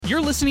You're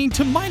listening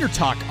to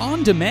MinerTalk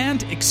on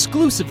demand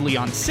exclusively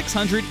on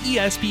 600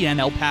 ESPN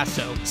El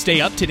Paso.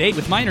 Stay up to date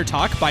with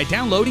MinerTalk by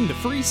downloading the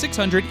free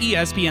 600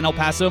 ESPN El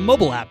Paso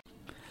mobile app.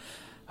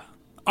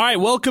 All right,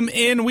 welcome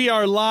in. We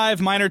are live.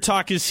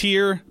 MinerTalk is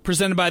here,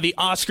 presented by the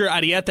Oscar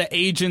Arieta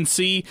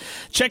Agency.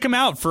 Check them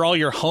out for all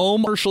your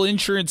home commercial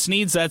insurance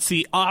needs. That's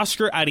the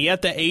Oscar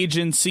Arieta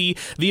Agency,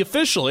 the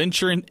official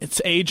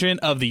insurance agent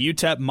of the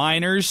UTEP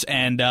Miners.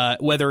 And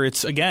whether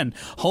it's, again,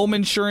 home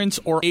insurance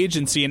or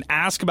agency, and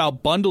ask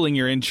about bundling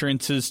your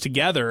insurances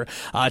together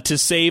to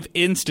save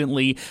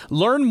instantly.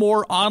 Learn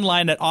more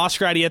online at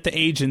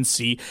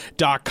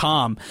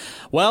OscarArietaAgency.com.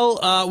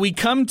 Well, we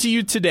come to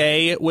you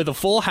today with a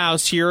full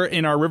house here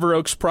in our River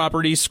Oaks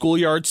Properties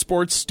Schoolyard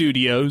Sports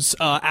Studios.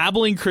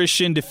 Abilene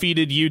Christian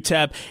defeated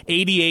UTEP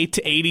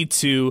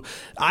 88-82.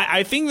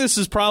 I think this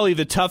is probably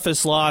the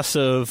toughest loss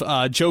of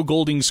Joe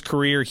Golding's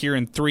career here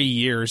in 3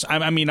 years.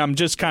 I mean, I'm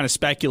just kind of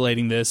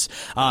speculating this.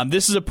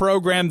 This is a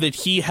program that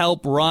he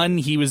helped run.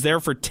 He was there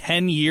for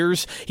 10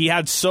 years. He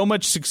had so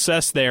much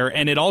success there,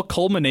 and it all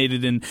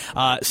culminated in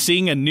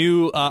seeing a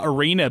new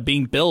arena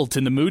being built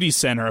in the Moody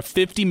Center, a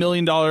 $50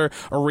 million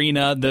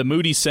arena, the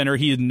Moody Center.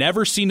 He had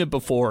never seen it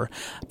before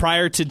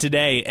prior to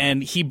today,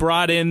 and he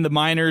brought in the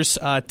Miners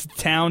to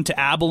town, to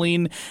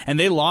Abilene, and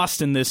they lost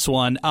in this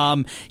one.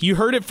 You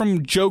heard it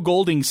from Joe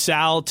Golding,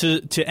 Sal,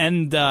 to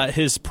end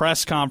his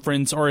press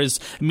conference or his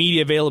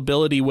media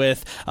availability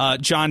with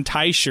John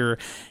Teicher.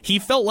 He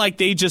felt like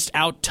they just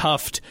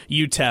out-toughed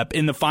UTEP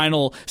in the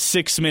final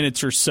 6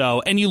 minutes or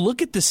so, and you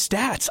look at the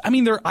stats. I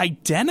mean, they're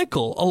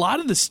identical. A lot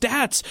of the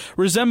stats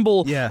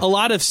resemble a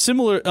lot of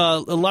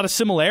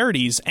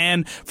similarities,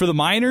 and for the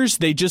Miners,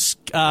 they just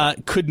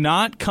could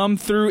not come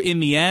through in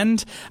the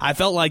end. I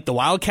felt like the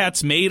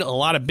Wildcats made a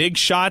lot of big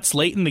shots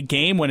late in the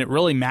game when it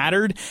really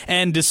mattered,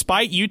 and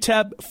despite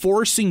UTEP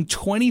forcing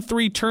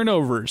 23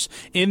 turnovers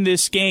in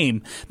this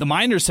game, the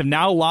Miners have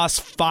now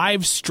lost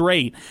 5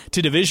 straight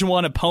to Division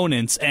I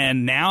opponents,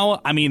 and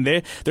now, I mean,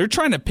 they're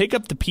trying to pick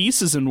up the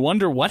pieces and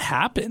wonder what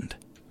happened.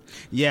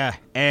 Yeah,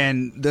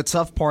 and the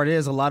tough part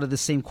is a lot of the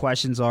same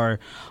questions are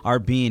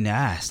being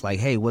asked. Like,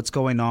 hey, what's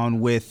going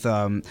on with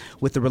the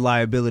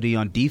reliability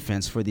on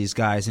defense for these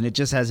guys? And it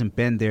just hasn't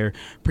been there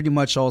pretty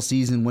much all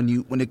season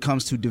when it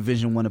comes to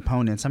Division I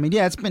opponents. I mean,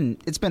 yeah, it's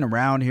been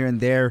around here and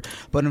there,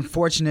 but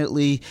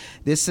unfortunately,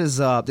 this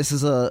is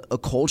a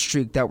cold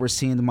streak that we're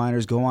seeing the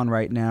Miners go on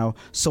right now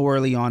so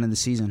early on in the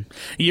season.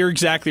 You're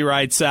exactly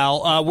right,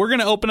 Sal. We're going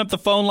to open up the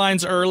phone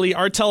lines early.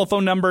 Our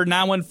telephone number,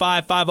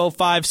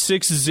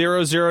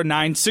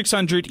 915-505-6009.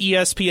 600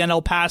 ESPN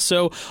El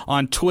Paso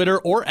on Twitter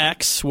or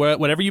X,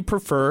 whatever you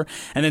prefer,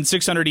 and then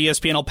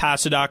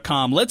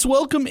 600ESPNElPaso.com. Let's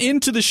welcome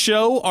into the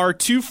show our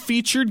 2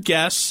 featured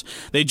guests.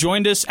 They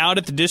joined us out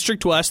at the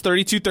District West,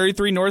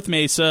 3233 North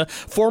Mesa.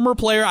 Former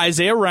player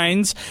Isaiah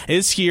Rines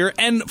is here,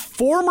 and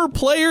former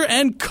player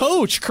and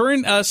coach,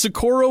 current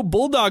Socorro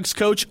Bulldogs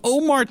coach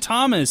Omar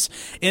Thomas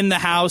in the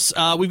house.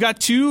 We've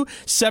got 2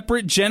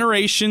 separate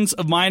generations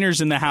of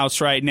Miners in the house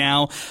right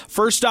now.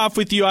 First off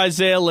with you,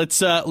 Isaiah,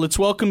 let's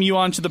welcome you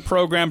onto the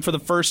program for the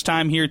first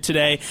time here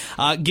today.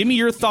 Give me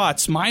your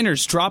thoughts.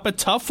 Miners drop a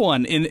tough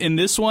one in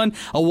this one,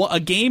 a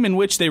game in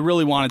which they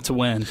really wanted to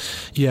win.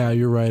 Yeah,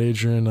 you're right,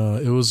 Adrian.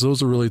 It was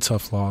a really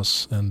tough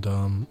loss, and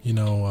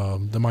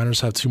the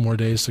Miners have 2 more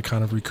days to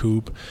kind of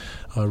recoup,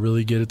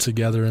 really get it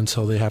together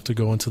until they have to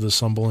go into the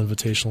Sun Bowl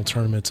Invitational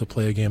Tournament to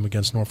play a game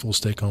against Norfolk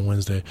State on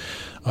Wednesday.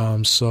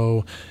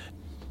 So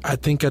I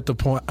think at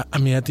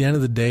the end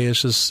of the day,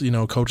 it's just,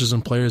 coaches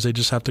and players, they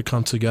just have to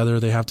come together.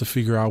 They have to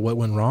figure out what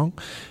went wrong,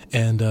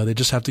 and they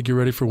just have to get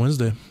ready for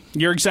Wednesday.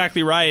 You're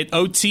exactly right.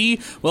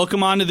 OT,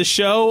 welcome onto the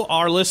show.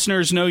 Our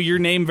listeners know your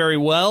name very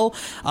well,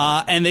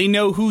 and they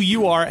know who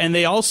you are, and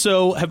they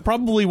also have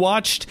probably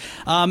watched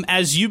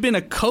as you've been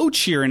a coach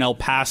here in El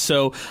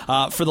Paso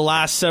for the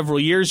last several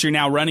years. You're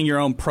now running your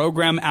own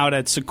program out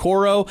at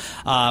Socorro.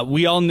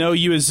 We all know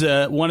you as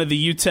one of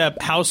the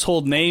UTEP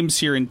household names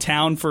here in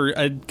town for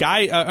a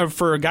guy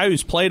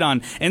who's played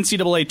on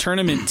NCAA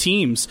tournament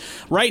teams.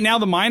 Right now,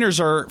 the Miners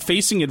are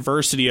facing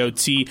adversity,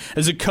 OT.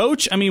 As a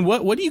coach, I mean,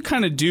 what do you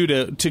kind of do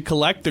to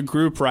collect the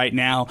group right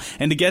now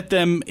and to get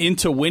them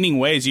into winning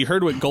ways? You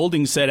heard what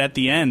Golding said at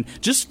the end.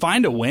 Just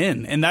find a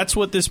win, and that's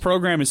what this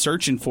program is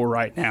searching for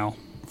right now.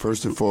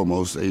 First and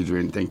foremost,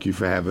 Adrian, thank you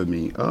for having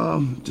me.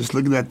 Just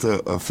looking at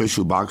the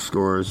official box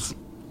scores,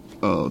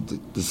 the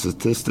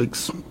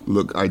statistics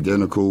look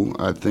identical.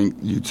 I think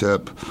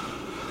UTEP,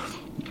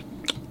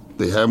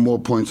 they have more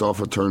points off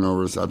of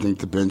turnovers. I think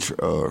the bench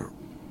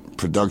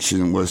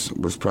production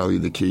was probably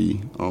the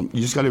key. You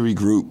just got to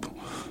regroup.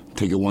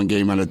 Take it one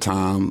game at a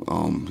time.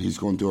 He's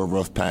going through a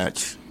rough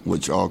patch,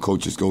 which all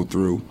coaches go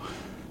through,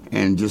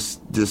 and just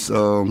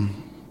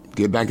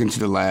get back into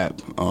the lab.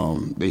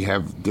 They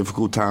have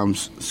difficult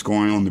times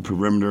scoring on the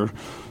perimeter,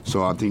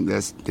 so I think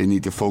they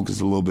need to focus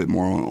a little bit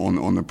more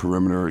on the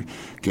perimeter,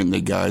 getting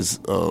the guys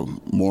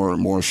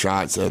more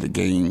shots at a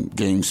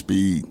game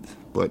speed.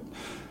 But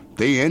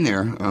they in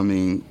there. I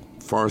mean,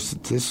 far as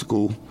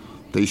statistical,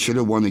 they should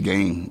have won the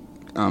game.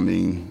 I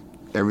mean,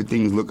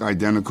 everything looked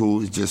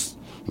identical. It's just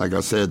Like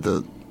I said,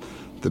 the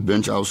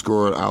bench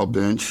outscored our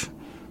bench.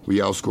 We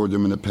outscored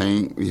them in the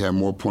paint. We had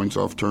more points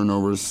off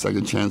turnovers,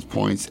 second chance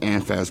points,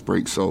 and fast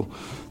breaks. So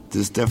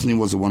this definitely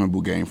was a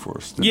winnable game for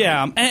us.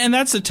 Yeah, and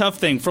that's the tough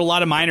thing for a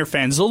lot of Miner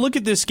fans. They'll look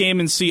at this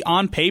game and see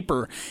on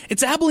paper,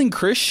 it's Abilene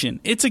Christian.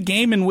 It's a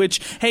game in which,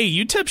 hey,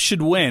 UTEP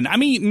should win. I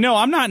mean, no,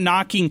 I'm not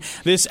knocking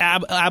this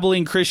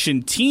Abilene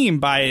Christian team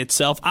by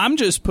itself. I'm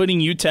just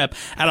putting UTEP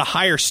at a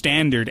higher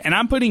standard, and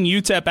I'm putting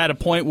UTEP at a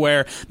point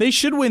where they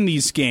should win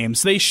these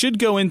games. They should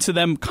go into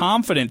them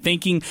confident,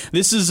 thinking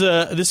this is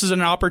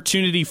an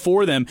opportunity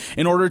for them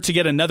in order to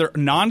get another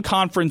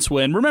non-conference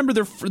win. Remember,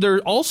 they're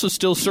also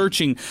still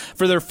searching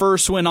for their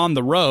first win on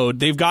the road.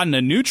 They've gotten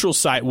a neutral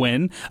site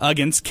win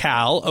against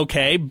Cal,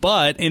 okay,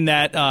 but in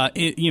that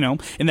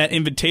in that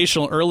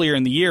invitational earlier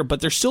in the year, but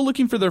they're still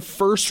looking for their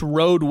first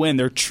road win,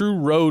 their true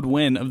road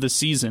win of the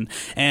season.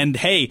 And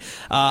hey,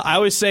 I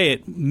always say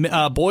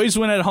it, boys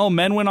win at home,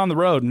 men win on the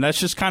road, and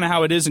that's just kind of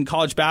how it is in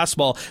college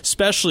basketball,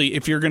 especially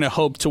if you're going to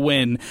hope to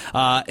win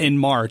in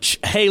March.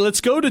 Hey,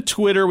 let's go to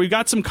Twitter. We've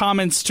got some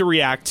comments to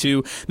react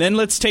to. Then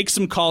let's take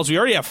some calls. We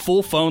already have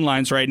full phone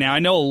lines right now. I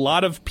know a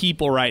lot of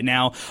people right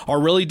now are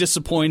really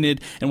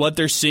disappointed in what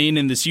they're seeing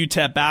in this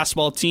UTEP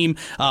basketball team.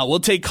 We'll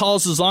take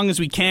calls as long as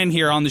we can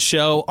here on the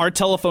show. Our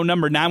telephone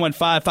number,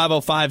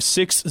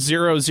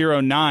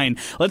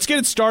 915-505-6009. Let's get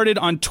it started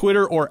on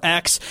Twitter or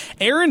X.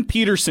 Aaron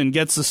Peterson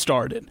gets us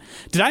started.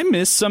 Did I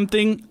miss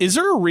something? Is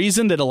there a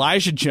reason that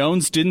Elijah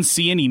Jones didn't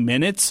see any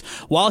minutes?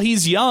 While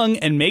he's young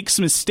and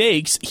makes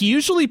mistakes, he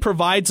usually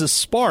provides a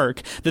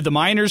spark that the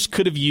Miners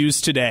could have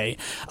used today.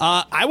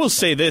 I will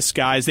say this,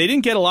 guys. They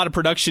didn't get a lot of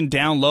production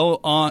down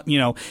low on,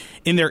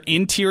 in their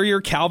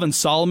interior. Calvin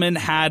Solomon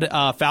had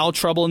foul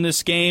trouble in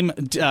this game.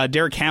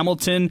 Derek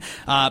Hamilton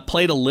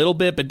played a little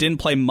bit but didn't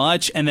play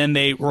much, and then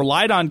they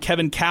relied on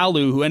Kevin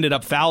Kalu, who ended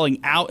up fouling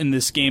out in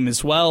this game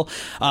as well.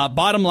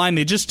 Bottom line,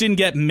 they just didn't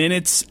get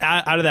minutes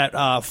out of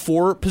that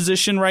 4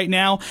 position right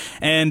now.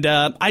 And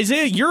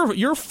Isaiah,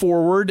 you're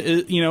forward,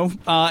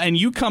 and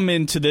you come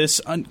into this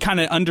kind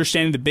of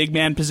understanding the big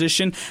man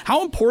position.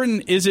 How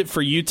important is it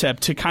for UTEP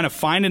to kind of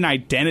find an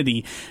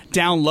identity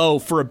down low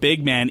for a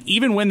big man,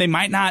 even when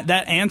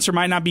that answer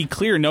might not be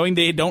clear, knowing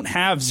they don't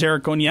have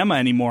Zarek Onyema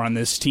anymore on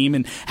this team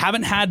and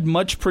haven't had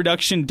much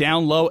production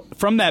down low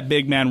from that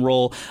big man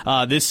role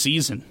this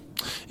season?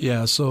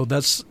 Yeah, so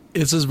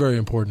it's just very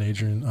important,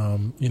 Adrian.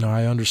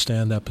 I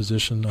understand that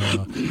position.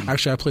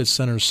 Actually, I played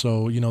center,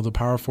 so, the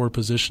power forward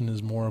position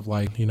is more of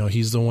like,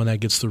 he's the one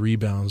that gets the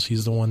rebounds.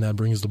 He's the one that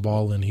brings the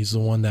ball in. He's the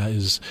one that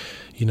is,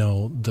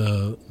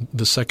 the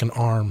second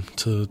arm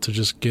to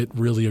just get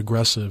really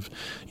aggressive,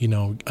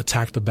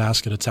 attack the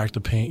basket, attack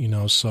the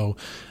paint, so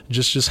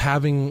just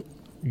having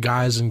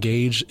guys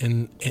engaged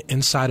in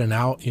inside and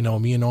out.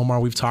 Me and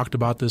Omar, we've talked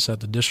about this at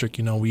the district.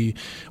 We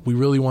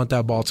really want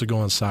that ball to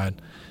go inside.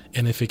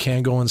 And if it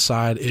can't go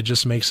inside, it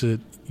just makes it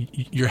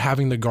you're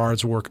having the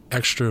guards work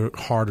extra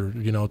harder,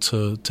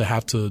 to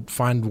have to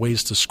find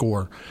ways to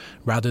score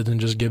rather than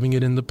just giving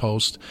it in the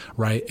post,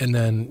 right? And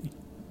then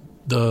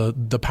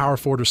the power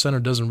forward or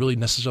center doesn't really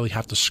necessarily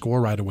have to score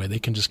right away. They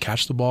can just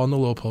catch the ball in the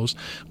low post,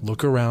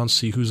 look around,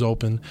 see who's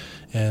open,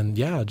 and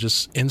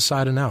just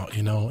inside and out,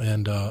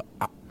 and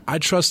I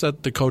trust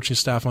that the coaching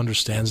staff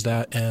understands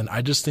that, and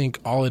I just think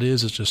all it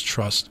is just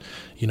trust.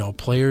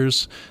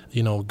 Players,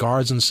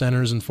 guards and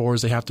centers and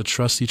forwards, they have to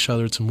trust each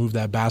other to move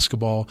that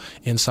basketball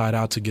inside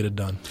out to get it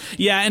done.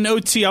 Yeah, and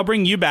OT, I'll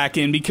bring you back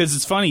in because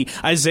it's funny.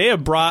 Isaiah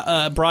brought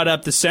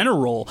up the center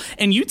role,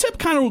 and UTEP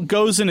kind of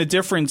goes in a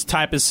different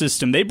type of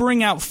system. They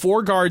bring out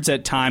 4 guards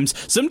at times.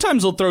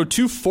 Sometimes they'll throw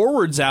 2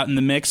 forwards out in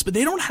the mix, but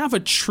they don't have a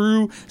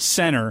true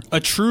center, a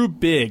true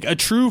big, a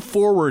true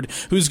forward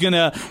who's going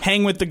to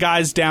hang with the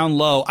guys down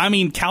low. I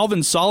mean,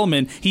 Calvin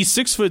Solomon, he's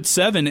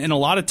 6'7", and a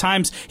lot of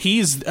times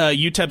he's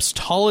UTEP's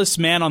tallest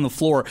man on the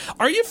floor.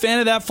 Are you a fan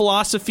of that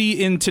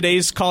philosophy in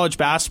today's college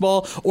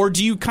basketball, or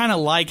do you kind of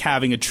like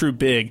having a true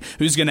big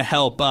who's going to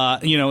help,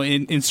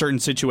 in certain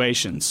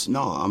situations?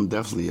 No, I'm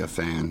definitely a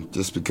fan,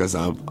 just because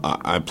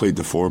I played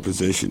the 4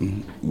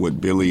 position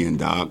with Billy and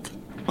Doc.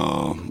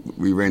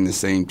 We ran the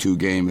same 2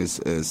 game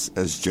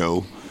as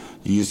Joe.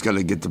 You just got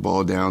to get the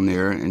ball down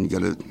there, and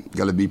you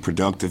got to be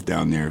productive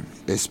down there,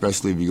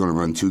 especially if you're going to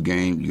run 2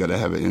 games. You got to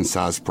have an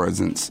inside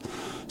presence.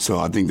 So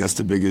I think that's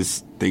the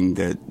biggest thing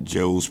that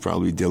Joe's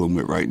probably dealing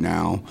with right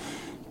now,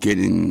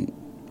 getting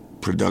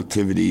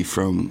productivity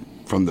from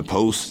the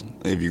post.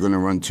 If you're going to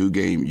run 2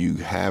 games, you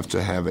have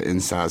to have an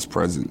inside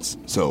presence.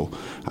 So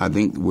I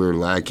think we're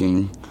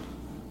lacking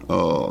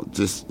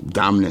just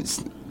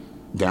dominance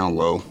down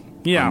low.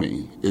 Yeah. I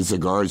mean, it's a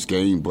guard's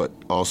game, but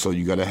also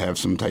you got to have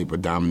some type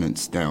of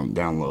dominance down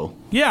low.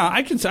 Yeah,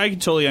 I can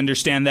totally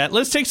understand that.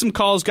 Let's take some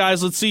calls,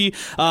 guys. Let's see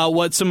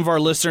what some of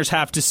our listeners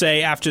have to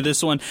say after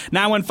this one.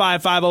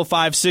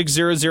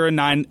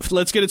 915-505-6009.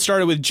 Let's get it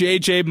started with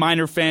JJ,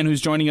 Miner fan,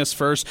 who's joining us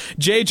first.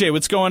 JJ,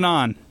 what's going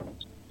on?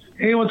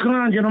 Hey, what's going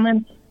on,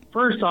 gentlemen?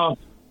 First off,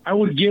 I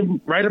would give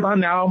right about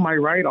now my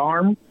right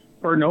arm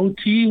for an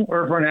OT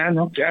or for an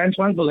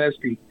Antoine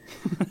Gillespie.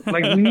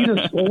 Like, we need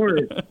a score.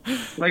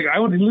 Like, I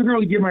would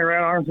literally give my right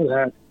arm for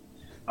that.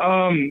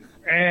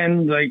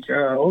 And like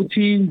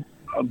OT,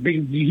 a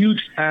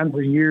huge fan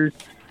for years.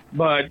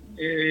 But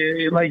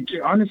like,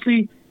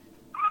 honestly,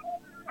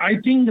 I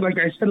think, like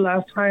I said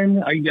last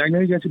time, I know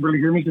you guys could barely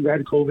hear me because I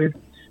had COVID,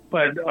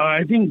 but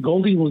I think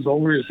Golding was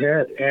over his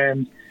head,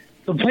 and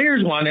the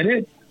players wanted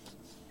it.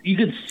 You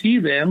could see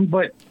them,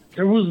 but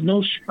there was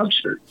no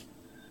structure.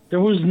 There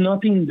was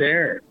nothing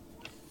there.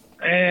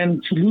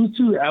 And to lose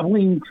to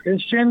Abilene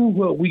Christian,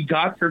 what we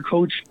got their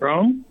coach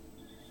from,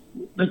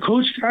 the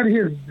coach got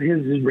his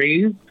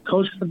raise, the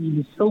coach got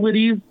his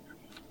facilities,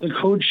 the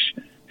coach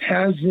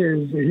has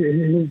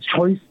his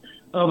choice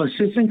of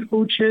assistant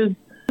coaches.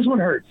 This one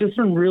hurts. This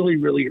one really,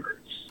 really hurts.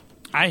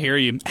 I hear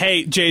you.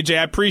 Hey, JJ,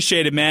 I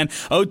appreciate it, man.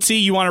 OT,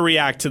 you want to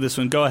react to this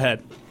one? Go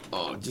ahead.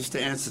 Oh, just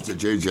to answer to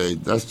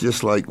JJ, that's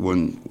just like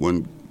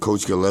when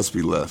Coach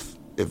Gillespie left.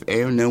 If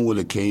A&M would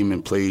have came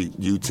and played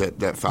UTEP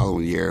that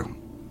following year,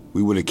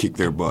 we would have kicked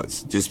their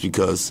butts just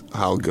because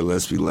how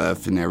Gillespie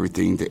left and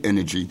everything, the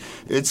energy.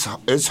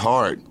 It's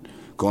hard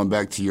going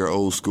back to your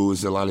old school.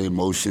 It's a lot of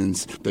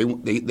emotions.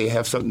 They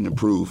have something to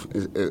prove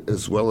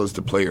as well as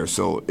the players.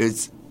 So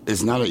it's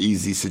not an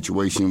easy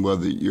situation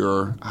whether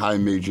you're high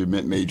major,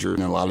 mid major,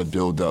 and a lot of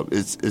build up.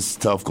 It's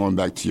tough going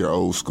back to your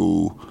old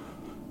school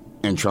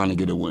and trying to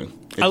get a win.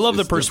 I love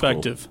the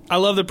perspective. Difficult. I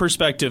love the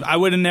perspective. I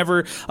would have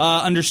never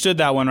understood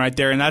that one right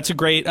there, and that's a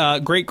great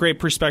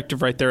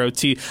perspective right there,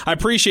 OT. I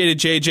appreciate it,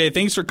 JJ.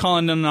 Thanks for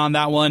calling in on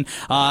that one.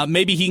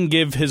 Maybe he can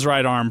give his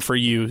right arm for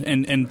you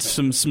and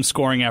some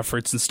scoring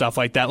efforts and stuff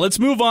like that. Let's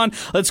move on.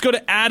 Let's go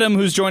to Adam,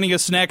 who's joining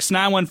us next,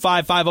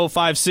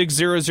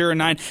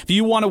 915-505-6009. If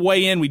you want to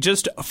weigh in, we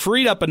just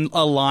freed up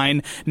a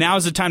line. Now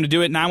is the time to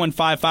do it,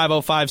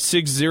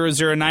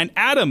 915-505-6009.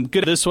 Adam,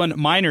 good. This one,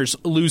 Miners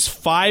lose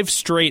 5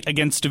 straight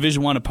against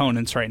Division I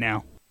opponents right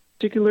now.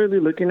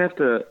 Particularly looking at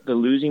the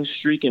losing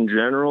streak in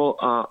general,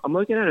 I'm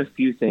looking at a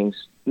few things.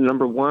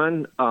 Number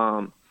one,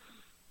 I'm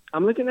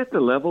looking at the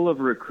level of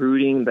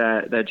recruiting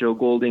that Joe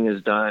Golding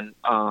has done.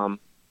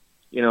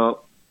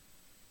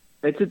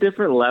 It's a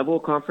different level.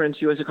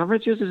 Conference US is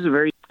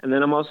and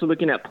then I'm also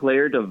looking at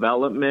player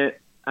development.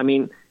 I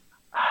mean,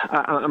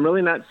 I'm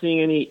really not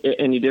seeing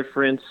any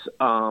difference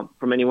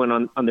from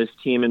anyone on this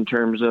team in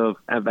terms of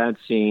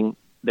advancing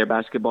their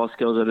basketball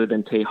skills other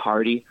than Tay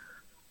Hardy.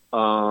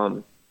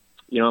 I'm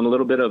a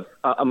little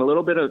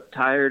bit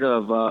tired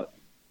of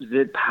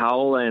Zid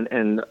Powell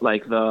and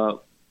like the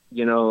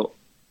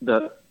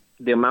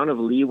amount of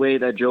leeway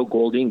that Joe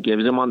Golding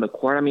gives him on the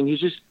court. I mean,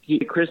 he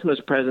Christmas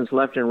presents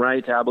left and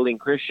right to Abilene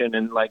Christian,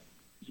 and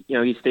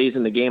he stays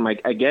in the game. I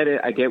get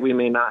it. I get we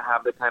may not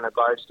have the kind of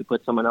guards to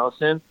put someone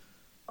else in,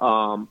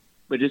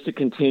 but just to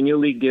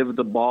continually give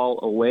the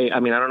ball away. I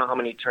mean, I don't know how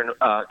many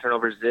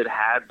turnovers Zid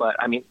had, but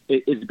I mean,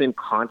 it's been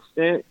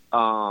constant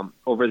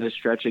over this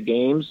stretch of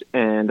games,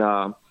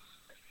 and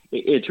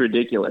it's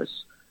ridiculous.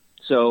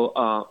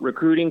 So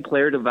recruiting,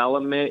 player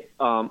development,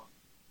 I'm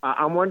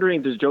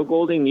wondering, does Joe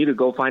Golding need to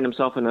go find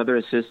himself another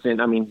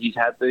assistant? I mean, he's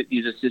had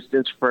these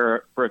assistants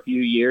for a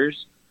few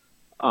years.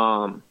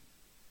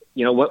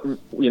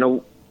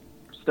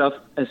 Stuff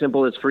as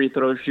simple as free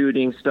throw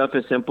shooting, stuff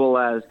as simple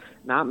as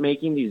not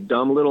making these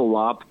dumb little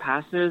lob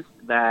passes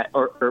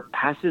or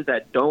passes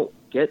that don't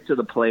get to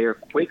the player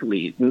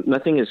quickly.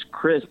 Nothing is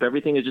crisp.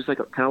 Everything is just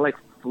kind of like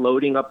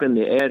floating up in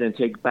the air and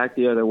take back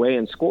the other way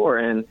and score.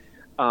 And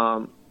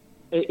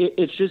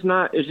it's just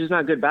not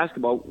good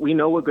basketball. We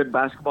know what good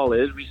basketball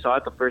is. We saw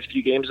it the first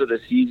few games of the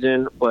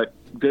season, but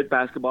good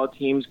basketball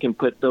teams can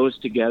put those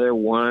together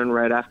one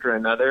right after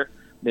another.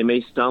 They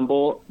may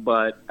stumble,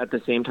 but at the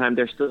same time,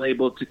 they're still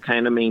able to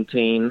kind of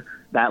maintain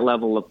that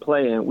level of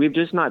play. And we've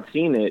just not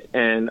seen it.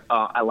 And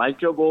I like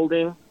Joe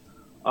Golding,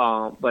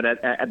 but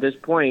at this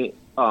point,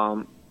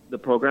 the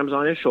program's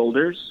on his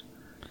shoulders.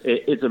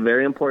 It's a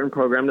very important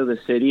program to the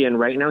city, and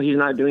right now he's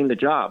not doing the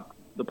job.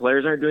 The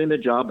players aren't doing the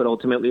job, but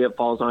ultimately it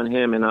falls on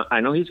him. And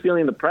I know he's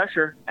feeling the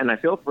pressure, and I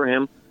feel for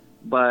him,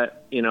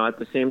 but at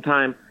the same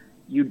time,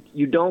 you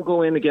don't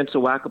go in against a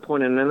WAC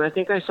opponent. And I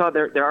think I saw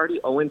they're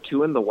already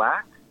 0-2 in the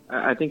WAC.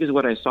 I think is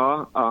what I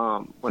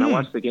saw when I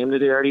watched the game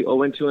today. They're already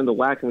 0-2 in the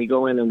WAC, and we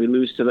go in and we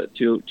lose to a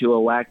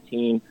WAC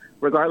team,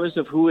 regardless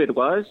of who it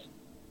was.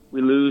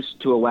 We lose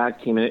to a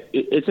WAC team.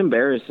 It's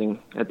embarrassing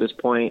at this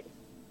point.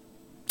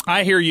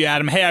 I hear you,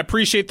 Adam. Hey, I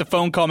appreciate the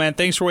phone call, man.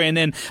 Thanks for weighing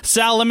in.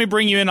 Sal, let me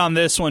bring you in on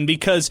this one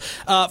because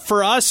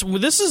for us,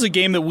 this is a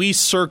game that we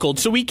circled,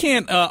 so we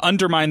can't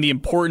undermine the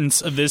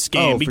importance of this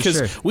game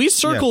because we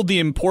circled the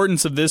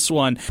importance of this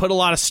one, put a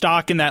lot of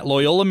stock in that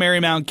Loyola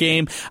Marymount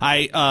game.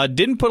 I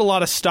didn't put a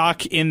lot of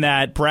stock in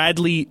that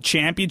Bradley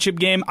championship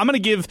game. I'm going to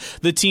give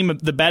the team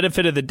the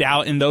benefit of the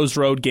doubt in those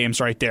road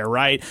games right there,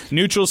 right?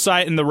 Neutral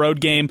site in the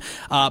road game.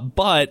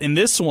 But in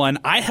this one,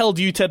 I held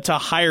UTEP to a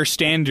higher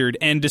standard,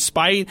 and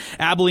despite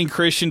Abilene Abilene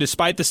Christian,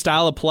 despite the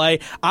style of play,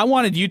 I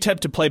wanted UTEP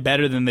to play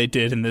better than they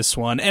did in this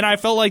one. And I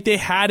felt like they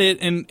had it,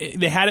 and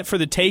they had it for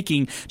the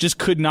taking, just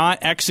could not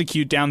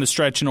execute down the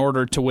stretch in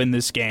order to win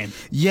this game.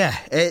 Yeah,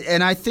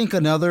 and I think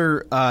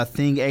another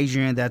thing,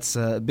 Adrian, that's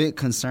a bit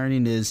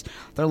concerning is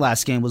their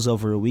last game was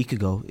over a week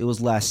ago. It was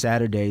last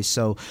Saturday.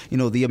 So,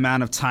 the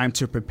amount of time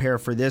to prepare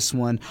for this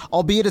one,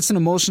 albeit it's an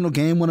emotional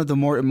game, one of the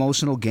more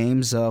emotional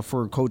games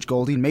for Coach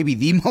Golding, maybe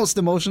the most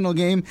emotional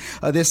game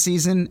this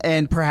season,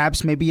 and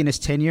perhaps maybe in his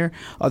tenure,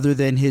 other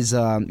than his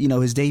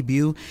his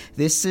debut.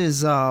 This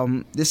is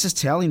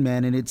telling,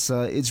 man, and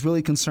it's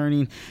really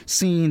concerning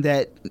seeing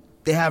that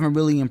they haven't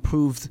really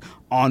improved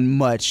on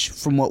much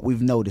from what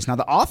we've noticed. Now,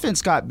 the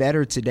offense got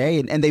better today,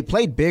 and they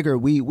played bigger.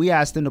 We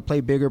asked them to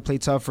play bigger, play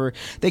tougher.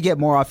 They get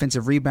more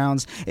offensive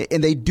rebounds,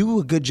 and they do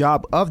a good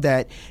job of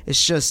that.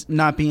 It's just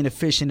not being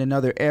efficient in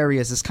other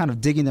areas. It's kind of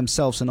digging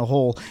themselves in a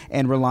hole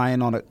and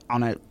relying on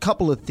a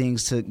couple of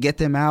things to get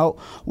them out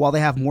while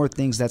they have more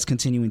things that's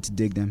continuing to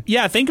dig them.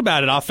 Yeah, think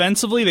about it.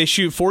 Offensively, they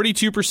shoot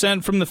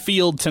 42% from the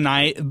field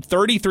tonight,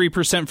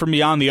 33% from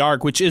beyond the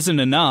arc, which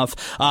isn't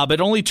enough, but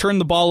only turned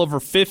the ball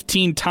over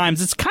 15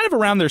 times. It's kind of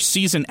around their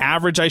season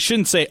average. I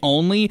shouldn't say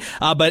only,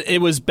 but it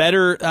was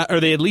better,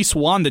 or they at least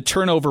won the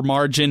turnover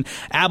margin.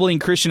 Abilene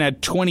Christian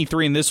had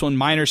 23 in this one.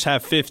 Miners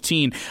have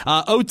 15.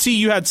 OT,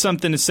 you had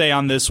something to say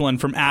on this one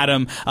from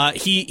Adam.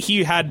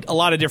 He had a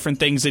lot of different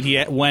things that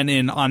he went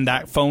in on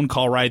that phone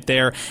call right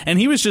there, and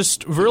he was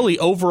just really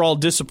overall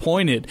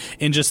disappointed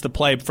in just the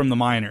play from the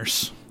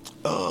Miners.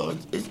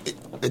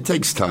 It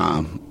takes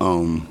time.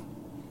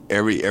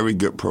 Every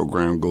good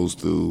program goes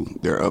through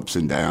their ups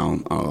and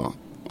downs.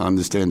 I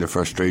understand the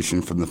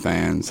frustration from the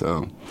fans.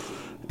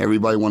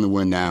 Everybody want to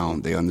win now.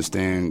 They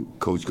understand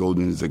Coach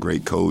Golden is a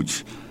great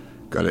coach.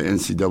 Got an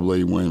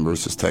NCAA win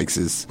versus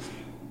Texas.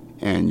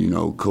 And,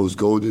 Coach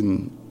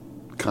Golden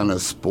kind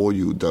of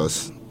spoiled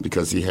us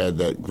because he had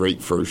that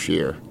great first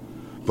year.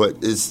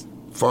 But as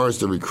far as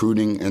the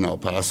recruiting in El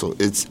Paso,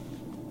 it's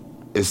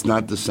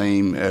not the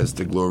same as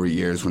the glory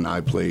years when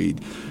I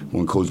played,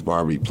 when Coach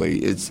Barbie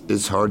played.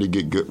 It's hard to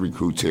get good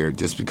recruits here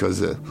just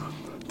because of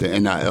the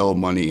NIL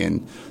money,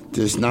 and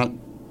there's not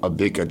a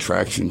big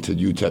attraction to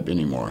UTEP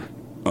anymore.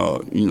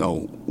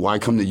 Why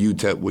come to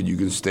UTEP when you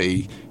can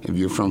stay? If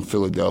you're from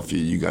Philadelphia,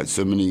 you got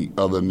so many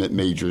other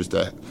mid-majors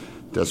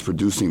that's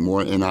producing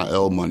more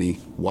NIL money.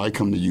 Why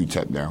come to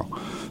UTEP now?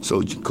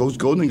 So Coach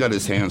Golden got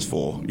his hands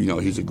full.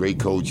 He's a great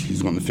coach.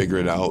 He's going to figure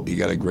it out. He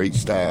got a great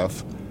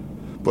staff.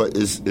 But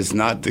it's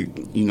not the,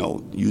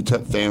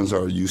 UTEP fans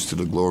are used to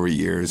the glory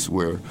years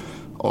where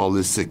all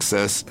this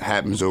success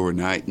happens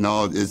overnight.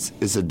 No,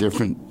 it's a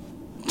different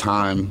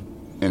time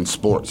in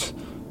sports.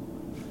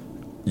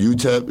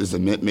 UTEP is a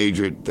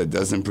mid-major that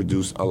doesn't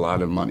produce a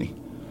lot of money,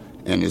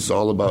 and it's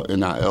all about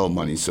NIL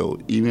money. So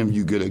even if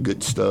you get a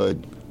good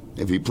stud,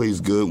 if he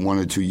plays good 1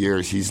 or 2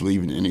 years, he's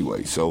leaving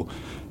anyway. So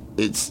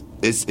it's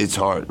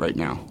hard right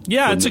now.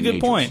 Yeah, it's a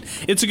good point.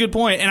 It's a good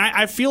point. And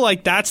I feel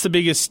like that's the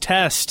biggest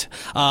test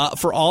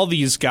for all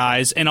these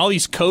guys and all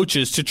these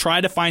coaches to try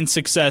to find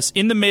success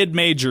in the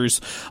mid-majors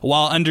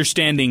while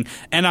understanding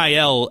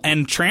NIL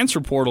and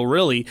transfer portal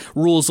really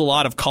rules a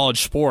lot of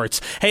college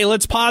sports. Hey,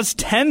 let's pause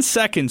 10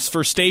 seconds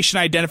for station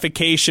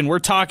identification. We're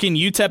talking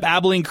UTEP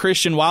Abilene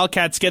Christian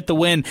Wildcats get the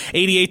win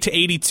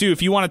 88-82.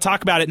 If you want to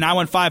talk about it,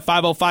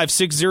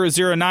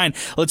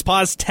 915-505-6009. Let's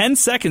pause 10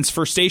 seconds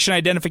for station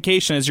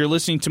identification as you're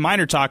listening to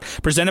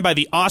MinerTalk, presented by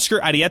the Oscar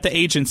Arieta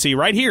Agency,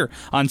 right here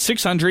on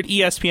 600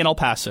 ESPN El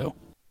Paso.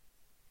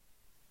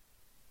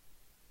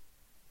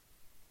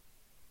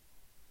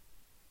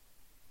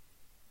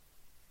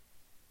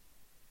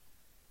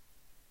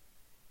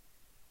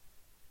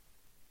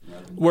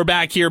 We're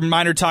back here.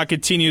 MinerTalk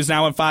continues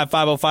now on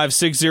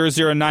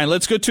 505-505-6009.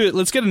 Let's go to it.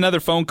 Let's get another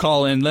phone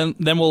call in.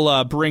 Then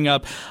we'll bring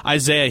up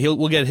Isaiah.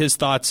 We'll get his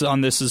thoughts on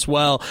this as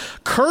well.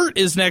 Kurt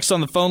is next on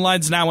the phone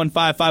lines now on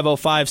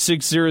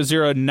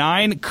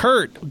 505-505-6009.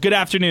 Kurt, good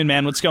afternoon,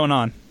 man. What's going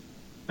on?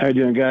 How you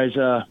doing, guys?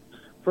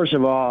 First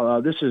of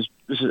all, this is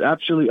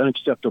absolutely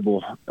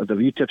unacceptable. The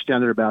UTEP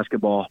standard of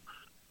basketball.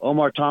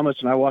 Omar Thomas,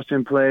 and I watched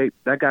him play.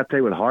 That guy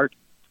played with heart.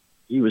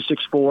 He was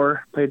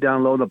 6'4", played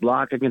down low in the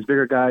block against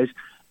bigger guys,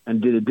 and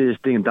did his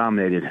thing and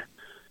dominated.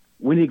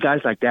 We need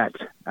guys like that.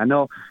 I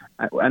know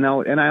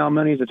NIL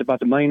money is about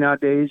the money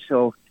nowadays,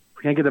 so if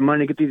we can't get the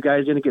money to get these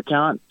guys in and get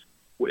talent,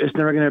 it's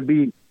never going to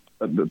be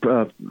a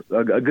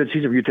good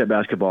season for UTEP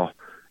basketball.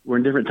 We're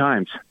in different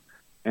times.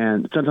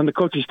 And it's on the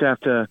coaching staff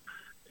to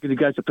get the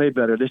guys to play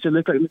better. They said,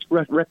 let's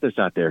reckless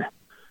out there.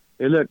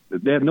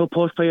 They have no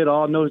post play at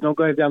all, no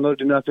guys down low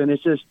to nothing.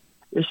 It's just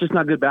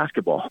not good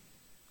basketball,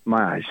 in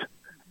my eyes.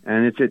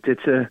 And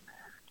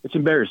it's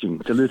embarrassing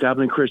to lose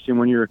Abilene Christian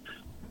when you're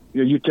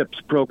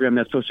UTEP's program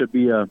that's supposed to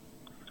be a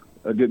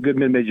good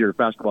mid-major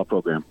basketball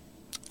program.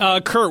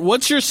 Kurt,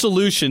 what's your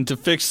solution to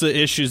fix the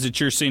issues that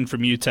you're seeing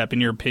from UTEP,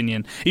 in your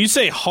opinion? You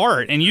say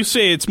heart, and you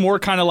say it's more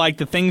kind of like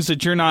the things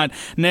that you're not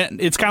 –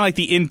 it's kind of like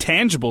the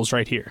intangibles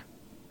right here.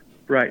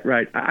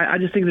 Right. I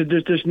just think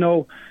that there's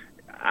no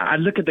 – I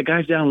look at the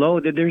guys down low.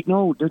 There's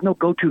no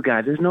go-to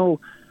guy. There's no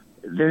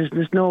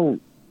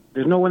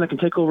there's no one that can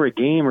take over a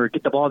game or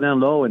get the ball down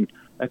low and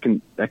that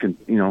can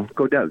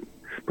go down,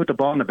 put the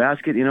ball in the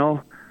basket.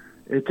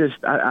 It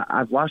just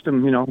I've watched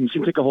him. I'm a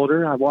season ticket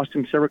holder. I've watched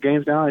him several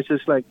games now. It's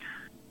just like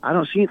I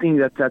don't see anything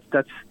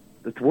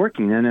that's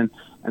working. And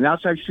then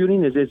outside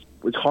shooting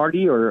it's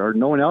Hardy or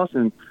no one else.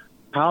 And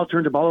Powell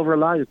turns the ball over a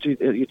lot.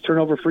 It's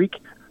turnover freak.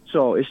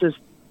 So it's just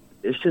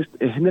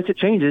unless it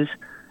changes,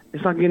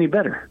 it's not getting any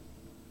better.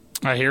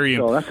 I hear you.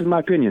 So that's my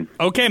opinion.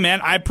 Okay,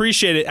 man. I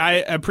appreciate it. I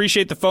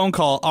appreciate the phone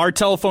call. Our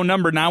telephone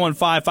number,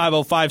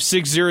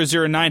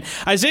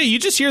 915-505-6009. Isaiah, you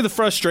just hear the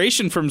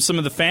frustration from some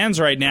of the fans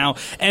right now.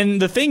 And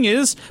the thing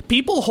is,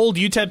 people hold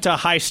UTEP to a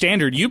high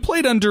standard. You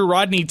played under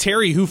Rodney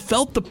Terry, who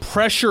felt the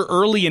pressure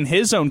early in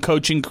his own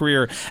coaching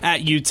career at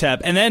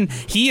UTEP. And then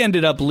he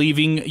ended up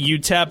leaving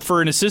UTEP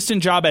for an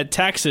assistant job at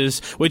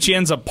Texas, which he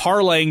ends up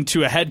parlaying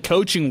to a head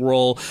coaching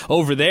role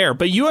over there.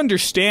 But you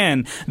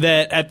understand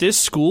that at this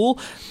school,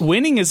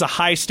 winning is a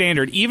high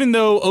standard, even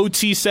though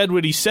OT said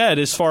what he said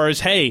as far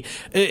as, hey,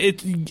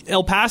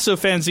 El Paso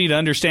fans need to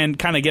understand,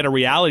 kind of get a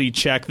reality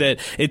check that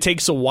it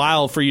takes a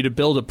while for you to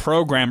build a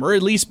program, or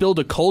at least build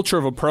a culture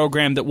of a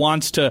program that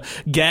wants to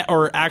get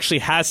or actually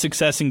has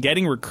success in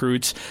getting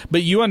recruits.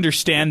 But you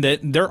understand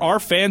that there are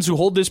fans who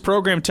hold this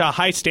program to a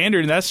high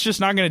standard, and that's just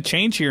not going to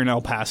change here in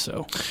El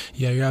Paso.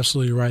 Yeah, you're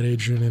absolutely right,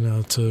 Adrian.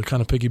 And to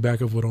kind of piggyback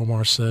of what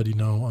Omar said,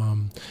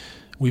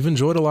 we've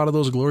enjoyed a lot of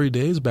those glory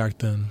days back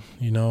then.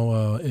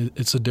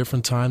 It's a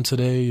different time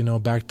today.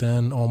 Back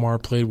then, Omar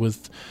played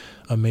with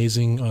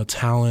amazing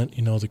talent,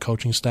 the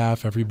coaching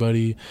staff,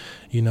 everybody,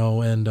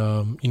 and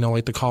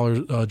like the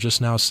caller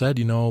just now said,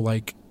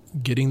 like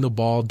getting the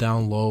ball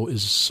down low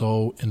is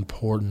so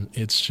important.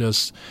 It's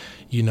just,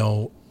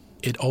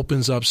 it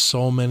opens up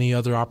so many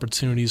other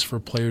opportunities for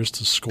players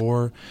to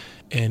score.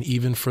 And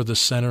even for the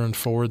center and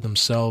forward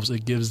themselves,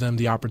 it gives them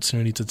the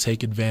opportunity to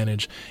take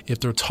advantage. If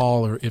they're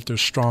taller, if they're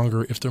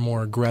stronger, if they're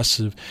more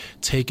aggressive,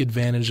 take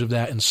advantage of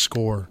that and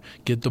score.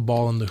 Get the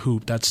ball in the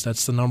hoop. That's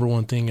the number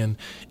one thing. And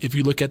if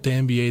you look at the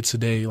NBA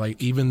today,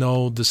 like even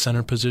though the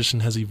center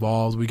position has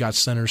evolved, we got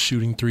centers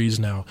shooting threes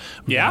now.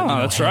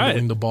 That's right.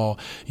 Handling the ball.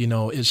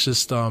 It's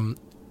just I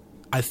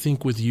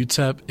think with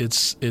UTEP,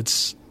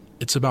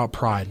 it's about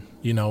pride.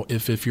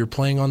 If you're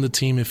playing on the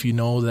team, if you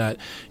know that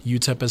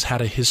UTEP has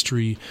had a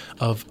history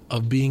of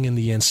being in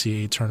the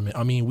NCAA tournament.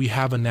 I mean, we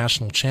have a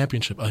national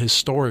championship, a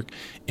historic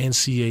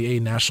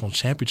NCAA national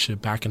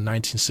championship back in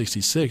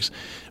 1966.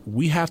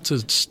 We have to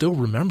still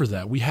remember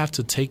that. We have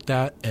to take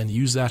that and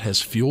use that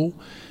as fuel,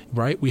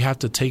 right? We have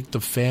to take the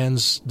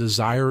fans'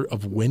 desire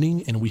of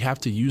winning and we have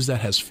to use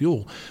that as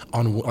fuel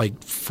on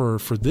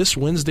for this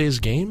Wednesday's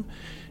game.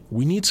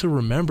 We need to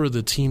remember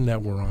the team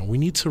that we're on. We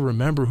need to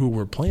remember who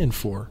we're playing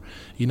for.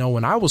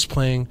 When I was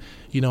playing,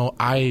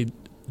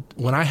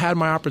 when I had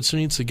my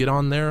opportunity to get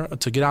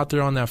out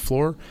there on that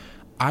floor,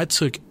 I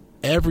took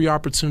every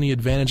opportunity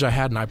advantage I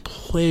had and I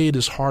played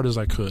as hard as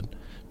I could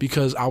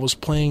because I was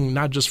playing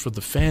not just for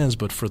the fans,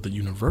 but for the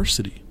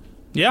university.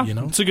 Yeah,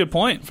 that's a good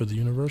point. For the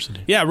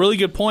university. Yeah, really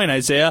good point,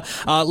 Isaiah.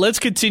 Let's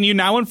continue.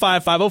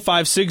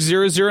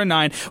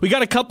 915-505-6009. We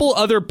got a couple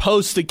other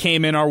posts that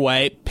came in our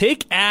way.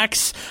 Pick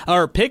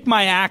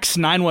My Axe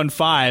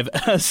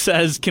 915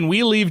 says, can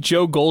we leave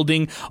Joe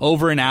Golding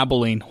over in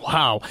Abilene?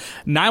 Wow.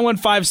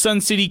 915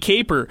 Sun City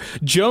Caper.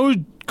 Joe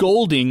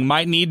Golding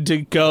might need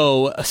to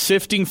go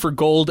sifting for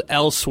gold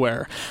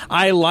elsewhere.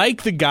 I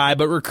like the guy,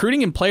 but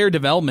recruiting and player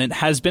development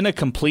has been a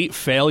complete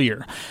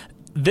failure.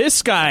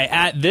 This guy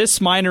at This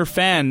Miner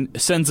Fan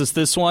sends us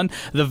this one.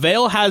 The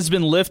veil has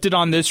been lifted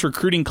on this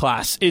recruiting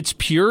class. It's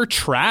pure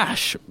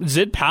trash.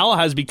 Zid Powell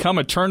has become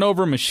a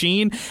turnover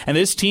machine, and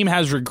this team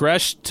has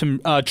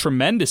regressed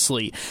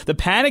tremendously. The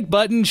panic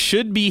button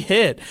should be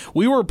hit.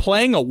 We were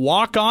playing a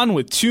walk-on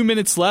with 2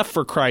 minutes left,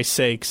 for Christ's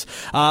sakes.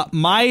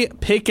 My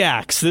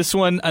pickaxe, this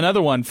one,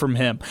 another one from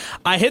him.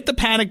 I hit the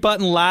panic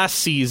button last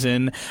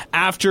season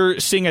after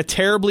seeing a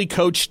terribly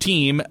coached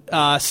team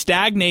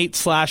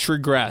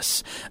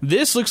stagnate/regress.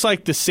 This looks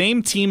like the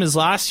same team as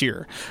last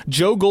year.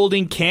 Joe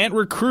Golding can't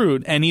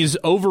recruit, and he's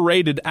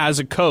overrated as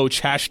a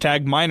coach.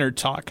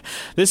 #MinerTalk.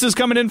 This is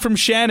coming in from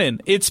Shannon.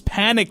 It's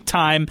panic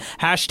time.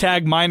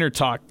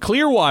 #MinerTalk.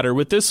 Clearwater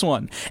with this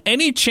one.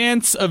 Any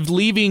chance of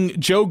leaving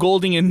Joe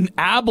Golding in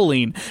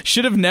Abilene?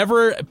 Should have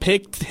never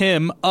picked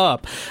him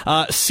up.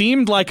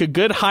 Seemed like a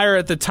good hire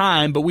at the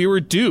time, but we were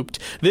duped.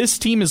 This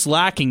team is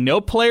lacking.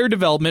 No player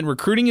development.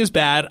 Recruiting is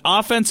bad.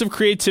 Offensive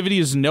creativity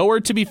is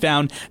nowhere to be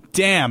found.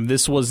 Damn,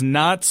 this was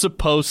not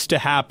supposed to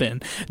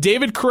happen.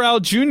 David Corral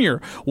Jr.,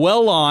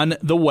 well on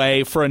the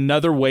way for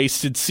another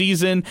wasted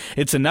season.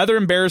 It's another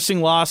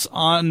embarrassing loss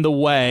on the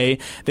way.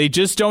 They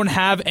just don't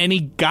have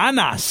any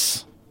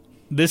ganas.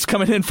 This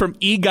coming in from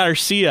E.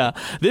 Garcia.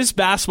 This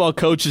basketball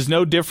coach is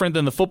no different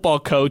than the football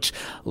coach.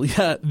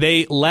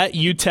 They let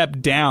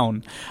UTEP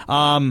down.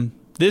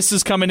 This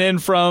is coming in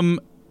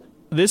from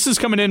This is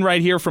coming in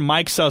right here from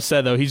Mike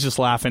Saucedo. He's just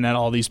laughing at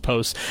all these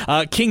posts.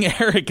 King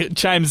Eric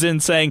chimes in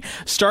saying,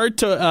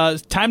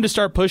 time to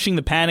start pushing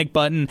the panic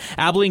button.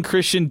 Abilene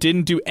Christian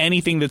didn't do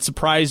anything that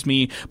surprised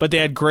me, but they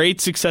had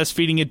great success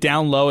feeding it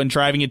down low and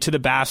driving it to the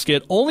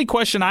basket. Only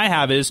question I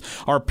have is,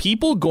 are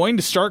people going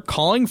to start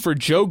calling for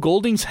Joe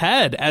Golding's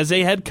head as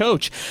a head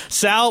coach?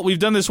 Sal, we've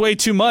done this way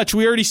too much.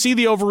 We already see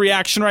the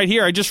overreaction right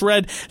here. I just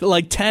read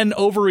like 10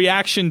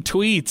 overreaction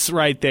tweets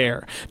right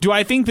there. Do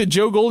I think that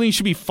Joe Golding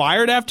should be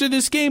fired after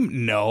this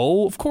game?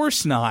 No, of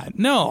course not.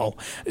 No.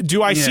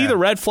 Do I see the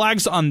red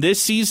flags on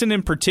this season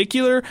in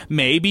particular?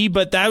 Maybe,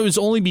 but that was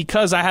only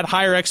because I had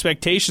higher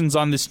expectations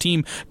on this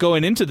team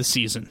going into the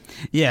season.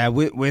 Yeah,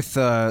 with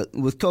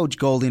Coach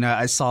Golding,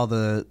 I saw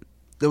there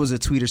was a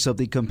tweet or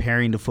something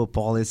comparing to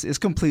football. It's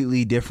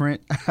completely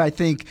different. I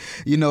think,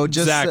 just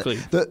exactly.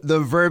 the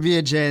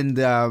verbiage and,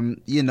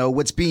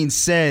 what's being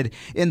said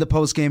in the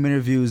post-game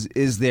interviews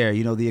is there,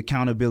 the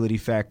accountability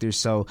factor.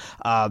 So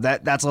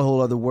that's a whole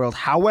other world.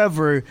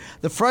 However,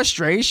 the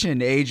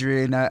frustration,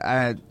 Adrian,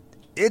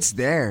 it's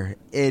there.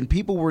 And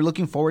people were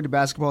looking forward to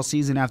basketball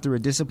season after a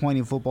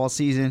disappointing football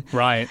season.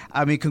 Right.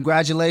 I mean,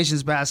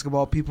 congratulations,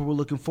 basketball. People were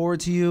looking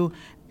forward to you.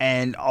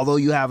 And although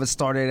you haven't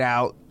started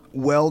out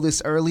well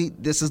this early,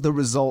 this is the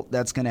result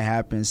that's going to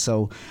happen.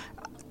 So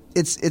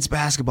it's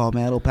basketball,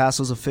 man. El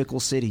Paso's a fickle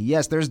city.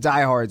 Yes, there's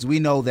diehards. We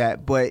know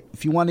that. But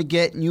if you want to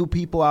get new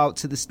people out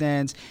to the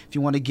stands, if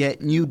you want to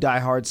get new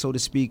diehards, so to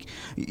speak,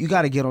 you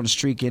got to get on the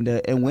streak and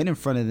win in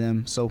front of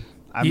them. So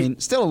I mean,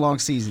 still a long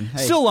season.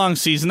 Hey. Still a long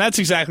season. That's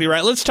exactly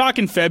right. Let's talk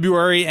in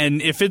February,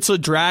 and if it's a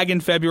drag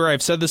in February,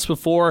 I've said this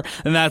before,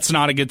 then that's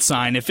not a good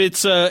sign. If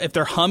it's if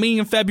they're humming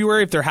in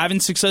February, if they're having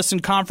success in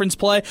conference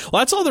play,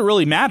 well, that's all that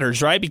really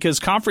matters, right? Because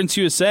Conference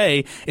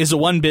USA is a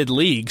one-bid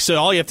league, so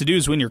all you have to do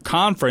is win your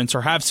conference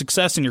or have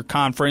success in your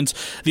conference.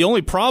 The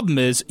only problem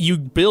is you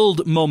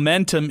build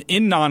momentum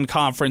in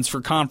non-conference for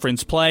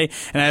conference play,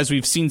 and as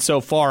we've seen so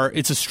far,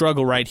 it's a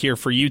struggle right here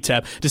for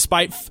UTEP.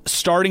 Despite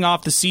starting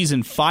off the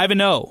season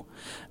 5-0,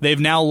 they've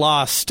now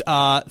lost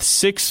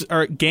 6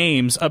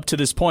 games up to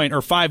this point,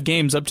 or 5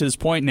 games up to this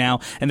point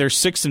now, and they're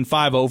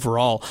 6-5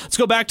 overall. Let's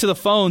go back to the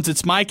phones.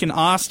 It's Mike in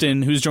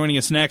Austin who's joining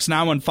us next.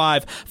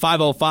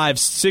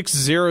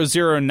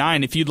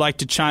 915-505-6009 if you'd like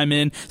to chime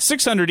in.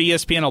 600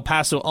 ESPN El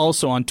Paso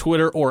also on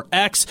Twitter or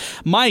X.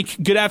 Mike,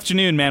 good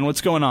afternoon, man.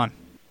 What's going on?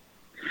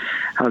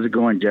 How's it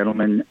going,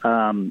 gentlemen?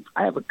 I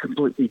have a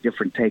completely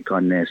different take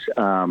on this.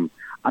 I'm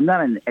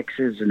not an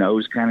X's and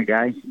O's kind of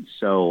guy,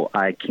 so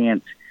I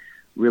can't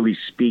really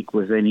speak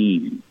with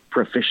any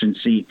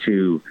proficiency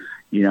to,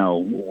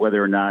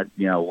 whether or not,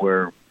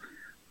 we're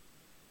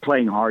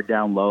playing hard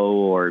down low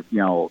or,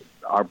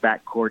 our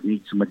backcourt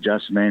needs some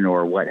adjustment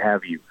or what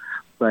have you.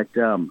 But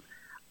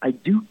I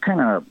do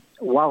kind of,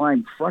 while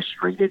I'm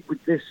frustrated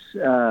with this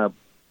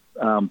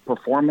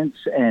performance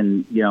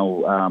and,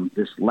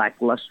 this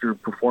lackluster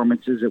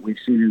performances that we've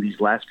seen in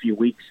these last few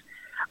weeks,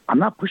 I'm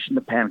not pushing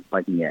the panic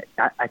button yet.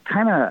 I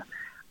kind of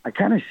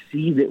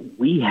see that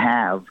we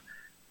have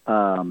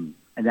an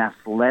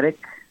athletic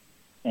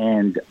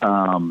and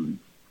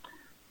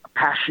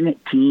passionate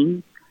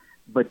team,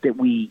 but that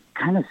we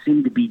kind of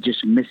seem to be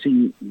just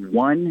missing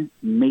one,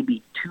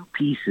 maybe two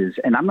pieces.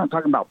 And I'm not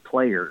talking about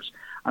players.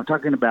 I'm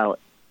talking about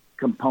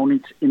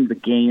components in the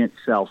game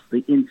itself,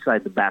 the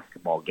inside the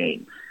basketball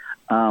game.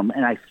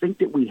 And I think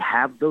that we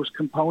have those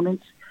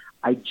components.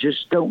 I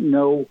just don't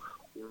know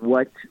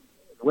what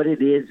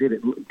it is.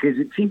 Because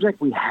it seems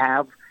like we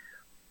have,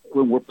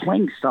 when we're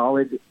playing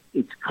solid,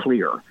 it's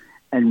clear.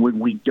 And when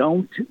we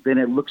don't, then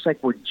it looks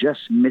like we're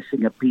just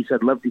missing a piece.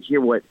 I'd love to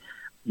hear what,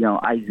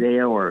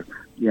 Isaiah or,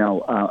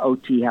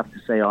 OT have to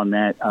say on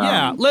that.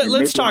 Yeah,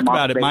 let's talk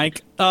about it,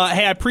 Mike.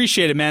 Hey, I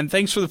appreciate it, man.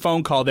 Thanks for the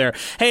phone call there.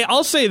 Hey,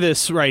 I'll say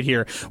this right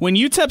here. When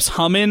UTEP's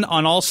humming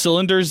on all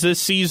cylinders this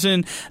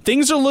season,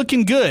 things are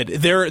looking good.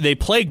 They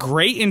play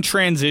great in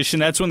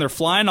transition. That's when they're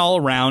flying all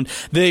around.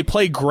 They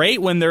play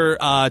great when they're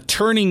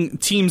turning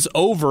teams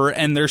over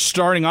and they're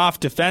starting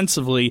off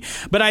defensively.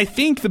 But I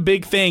think the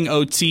big thing,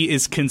 OT,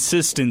 is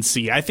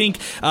consistency. I think,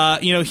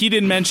 he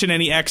didn't mention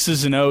any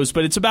X's and O's,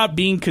 but it's about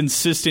being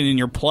consistent in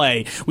your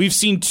play. We've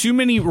seen too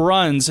many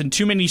runs and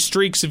too many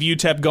streaks of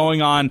UTEP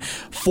going on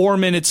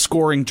 4-minute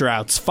scoring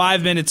droughts,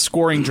 5-minute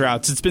scoring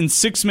droughts. It's been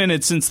 6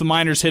 minutes since the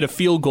Miners hit a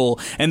field goal,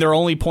 and there are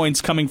only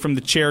points coming from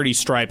the charity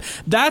stripe.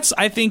 That's,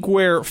 I think,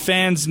 where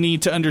fans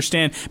need to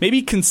understand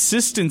maybe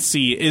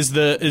consistency is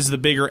the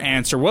bigger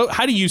answer.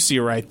 How do you see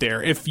it right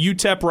there? If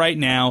UTEP right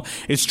now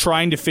is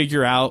trying to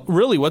figure out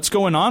really what's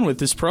going on with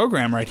this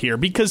program right here,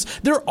 because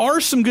there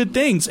are some good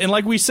things, and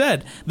like we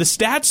said, the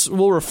stats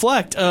will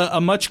reflect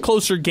a much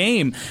closer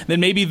game than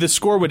maybe the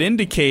score would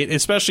indicate,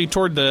 especially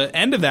toward the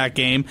end of that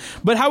game.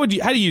 But how do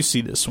you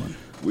see this one?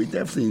 We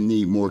definitely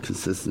need more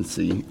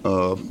consistency.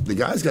 The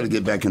guys got to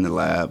get back in the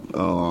lab.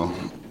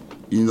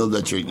 You know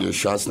that your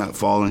shot's not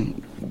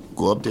falling.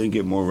 Go up there and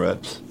get more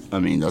reps. I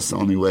mean, that's the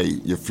only way.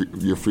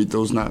 Your free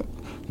throw's not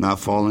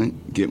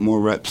falling. Get more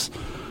reps.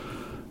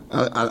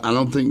 I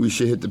don't think we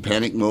should hit the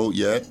panic mode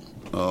yet.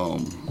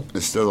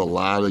 There's still a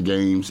lot of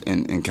games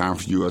in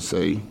Conference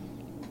USA.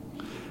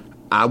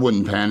 I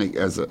wouldn't panic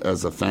as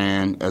a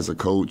fan, as a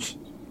coach.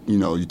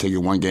 You take it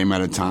one game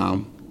at a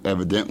time.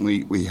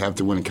 Evidently, we have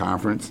to win a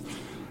conference.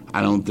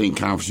 I don't think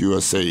Conference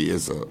USA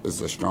is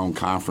a strong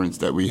conference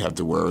that we have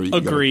to worry.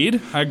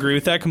 Agreed. I agree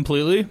with that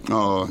completely.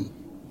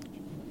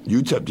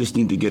 UTEP just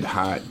need to get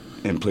hot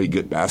and play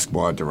good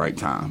basketball at the right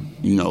time.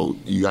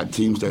 You got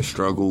teams that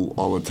struggle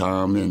all the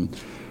time, and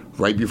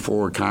right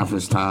before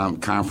conference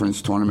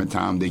tournament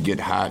time, they get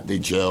hot, they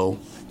gel,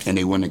 and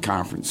they win the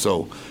conference.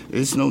 So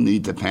there's no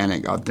need to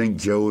panic. I think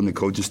Joe and the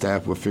coaching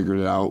staff will figure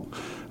it out.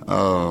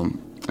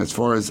 As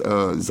far as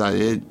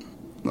Zayed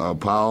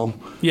Powell,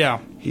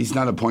 he's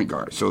not a point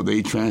guard, so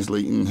they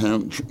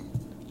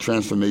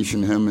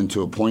transformation him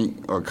into a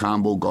point or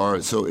combo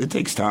guard. So it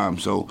takes time.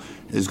 So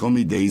there's going to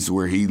be days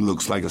where he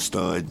looks like a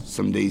stud.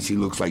 Some days he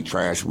looks like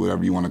trash,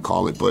 whatever you want to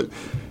call it. But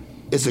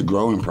it's a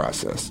growing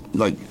process.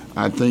 Like,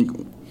 I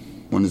think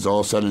when it's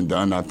all said and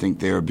done, I think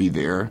they'll be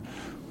there.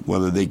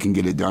 Whether they can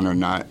get it done or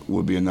not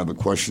will be another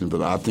question.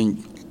 But I think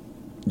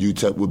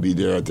UTEP will be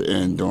there at the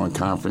end during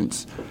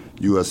Conference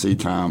USA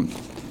time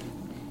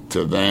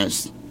to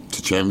advance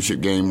to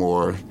championship game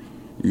or,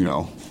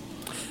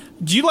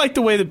 Do you like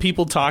the way that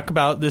people talk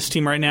about this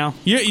team right now?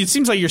 It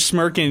seems like you're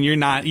smirking. You're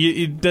not.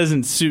 It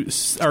doesn't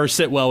suit or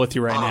sit well with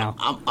you right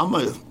now. I'm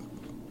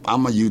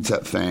a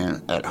UTEP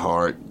fan at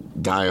heart,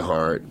 die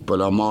hard,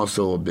 but I'm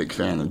also a big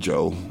fan of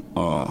Joe.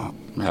 I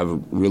have a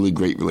really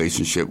great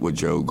relationship with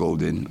Joe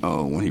Golden.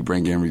 When he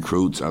brings in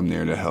recruits, I'm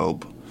there to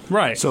help.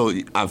 Right. So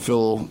I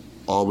feel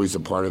always a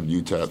part of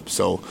UTEP.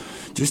 So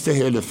just to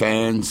hear the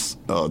fans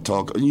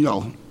talk,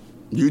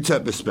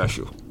 UTEP is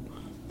special.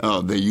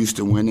 They're used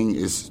to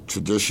winning. It's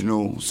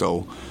traditional.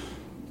 So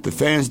the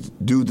fans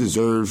do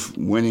deserve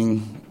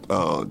winning.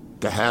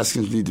 The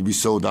Haskins need to be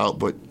sold out,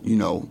 but,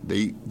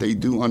 they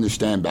do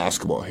understand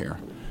basketball here.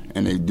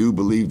 And they do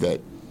believe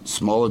that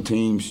smaller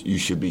teams you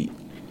should beat.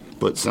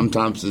 But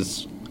sometimes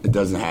it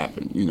doesn't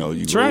happen. You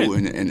That's go right.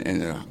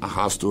 in a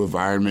hostile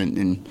environment,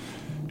 and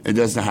it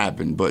doesn't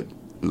happen. But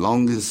as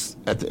long as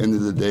at the end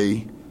of the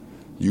day,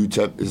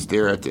 UTEP is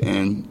there at the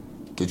end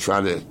to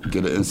try to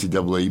get an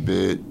NCAA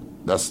bid,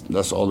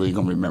 that's all they're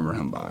going to remember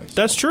him by. So.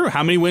 That's true.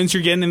 How many wins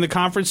you're getting in the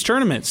conference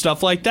tournament,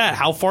 stuff like that.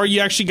 How far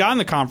you actually got in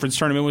the conference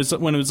tournament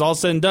when it was all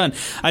said and done.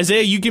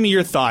 Isaiah, you give me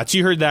your thoughts.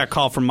 You heard that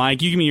call from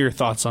Mike. You give me your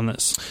thoughts on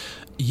this.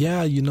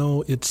 Yeah,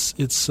 it's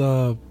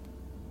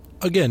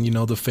again,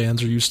 the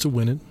fans are used to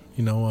winning.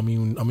 I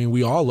mean,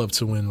 we all love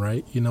to win,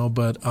 right?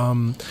 But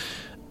I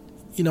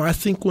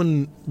think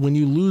when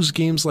you lose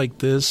games like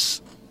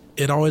this,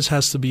 it always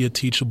has to be a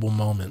teachable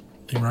moment,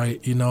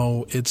 right?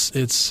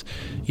 It's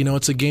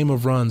a game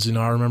of runs.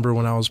 I remember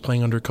when I was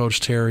playing under Coach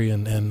Terry,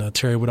 and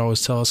Terry would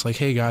always tell us, like,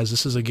 hey guys,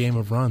 this is a game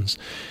of runs.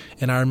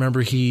 And I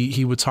remember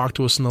he would talk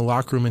to us in the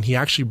locker room, and he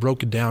actually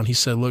broke it down. He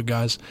said, look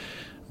guys,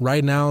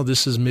 right now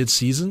this is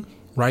mid-season,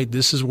 right?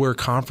 This is where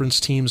conference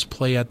teams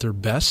play at their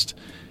best.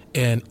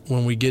 And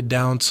when we get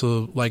down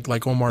to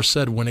like Omar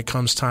said, when it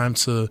comes time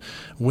to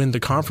win the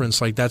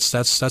conference, like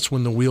that's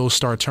when the wheels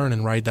start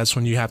turning, right? That's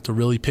when you have to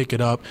really pick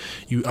it up.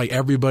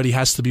 Everybody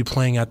has to be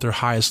playing at their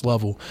highest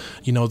level.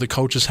 The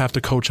coaches have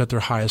to coach at their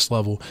highest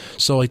level.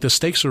 So the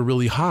stakes are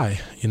really high,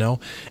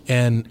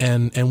 And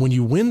when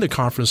you win the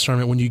conference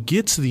tournament, when you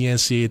get to the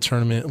NCAA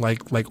tournament,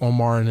 like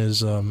Omar and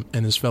his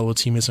fellow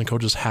teammates and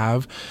coaches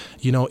have,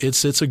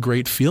 it's a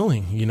great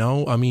feeling,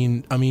 I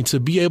mean to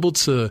be able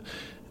to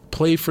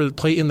play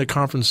in the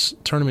conference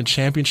tournament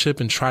championship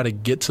and try to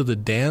get to the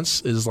dance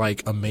is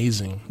like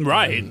amazing,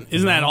 right?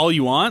 Isn't that all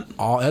you want?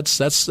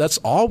 That's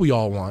all we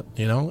all want,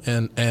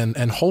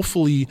 and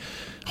hopefully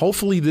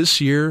this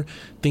year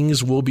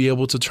things will be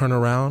able to turn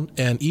around,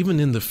 and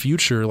even in the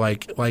future,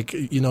 like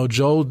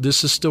Joe,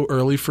 this is still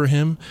early for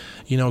him.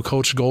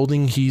 Coach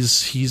Golding,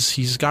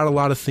 he's got a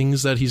lot of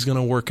things that he's going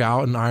to work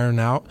out and iron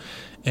out.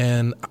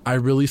 And I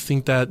really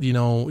think that,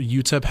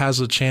 UTEP has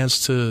a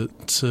chance to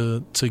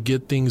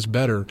get things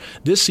better.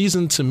 This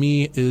season, to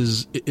me,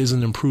 is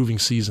an improving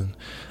season.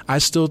 I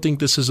still think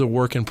this is a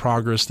work in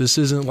progress. This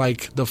isn't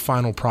like the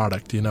final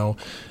product,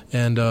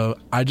 And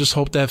I just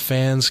hope that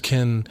fans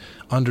can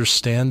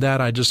understand that.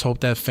 I just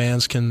hope that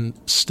fans can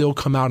still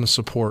come out and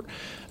support.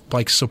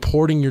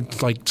 Supporting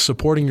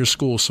your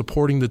school,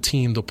 supporting the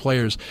team, the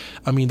players.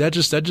 I mean, that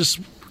just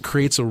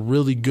creates a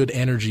really good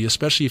energy,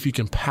 especially if you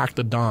can pack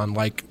the Don.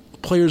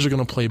 Players are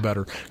going to play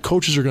better.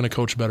 Coaches are going to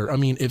coach better. I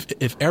mean,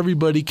 if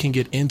everybody can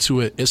get into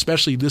it,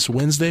 especially this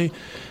Wednesday,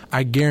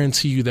 I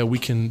guarantee you that we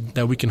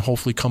can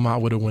hopefully come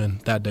out with a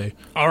win that day.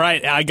 All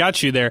right, I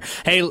got you there.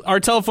 Hey, our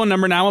telephone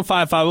number now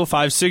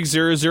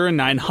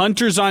 550-56009.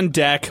 Hunter's on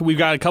deck. We've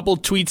got a couple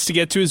tweets to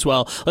get to as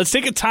well. Let's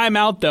take a time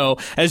out, though,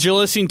 as you're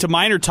listening to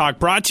MinerTalk,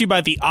 brought to you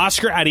by the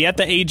Oscar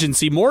Arrieta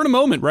Agency. More in a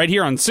moment right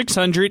here on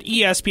 600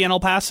 ESPN El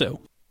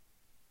Paso.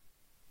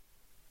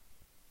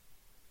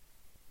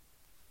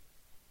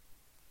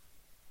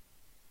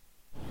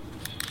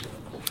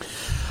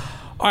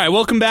 All right,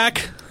 welcome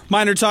back.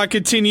 MinerTalk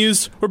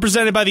continues. We're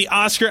presented by the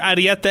Oscar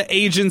Arrieta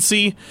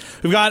Agency.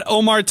 We've got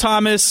Omar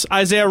Thomas,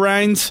 Isaiah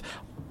Rines,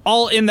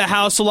 all in the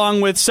house, along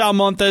with Sal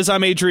Montes.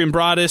 I'm Adrian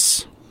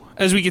Broadus.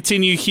 as we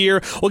continue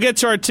here. We'll get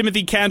to our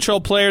Timothy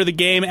Cantrell player of the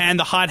game and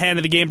the hot hand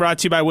of the game, brought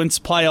to you by Win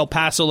Supply El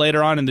Paso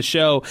later on in the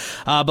show.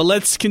 But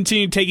let's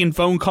continue taking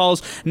phone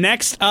calls.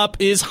 Next up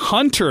is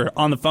Hunter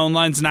on the phone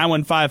lines,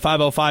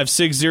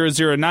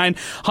 915-505-6009.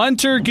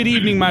 Hunter, good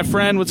evening, my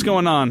friend. What's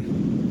going on?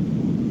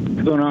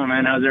 What's going on,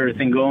 man? How's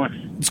everything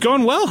going? It's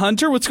going well,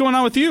 Hunter. What's going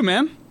on with you,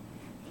 man?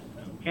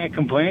 Can't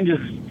complain.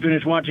 Just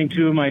finished watching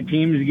two of my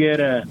teams get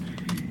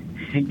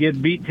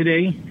beat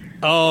today.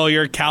 Oh,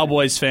 you're a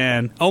Cowboys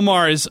fan.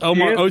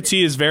 Yep.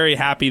 OT is very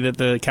happy that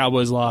the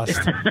Cowboys lost.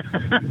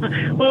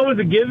 Well, it was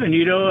a given,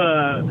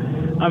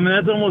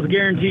 that's almost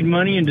guaranteed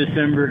money in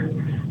December.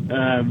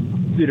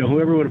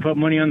 Whoever would have put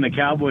money on the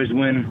Cowboys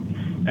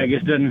win, I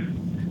guess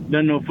doesn't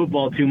know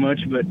football too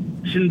much, but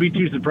shouldn't be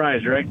too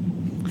surprised, right?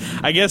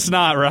 I guess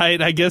not,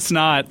 right? I guess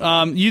not.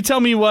 You tell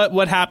me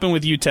what happened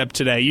with UTEP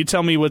today. You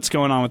tell me what's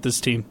going on with this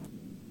team.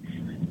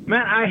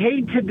 Matt, I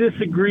hate to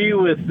disagree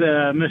with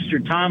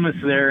Mr. Thomas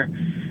there,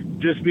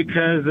 just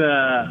because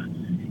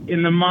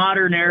in the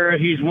modern era,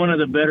 he's one of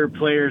the better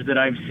players that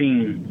I've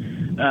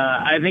seen.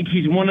 I think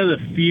he's one of the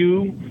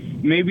few,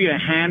 maybe a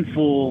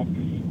handful,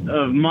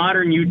 of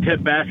modern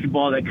UTEP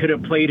basketball that could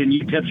have played in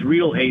UTEP's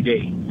real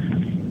heyday.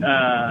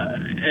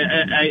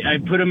 I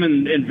put him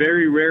in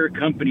very rare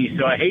company,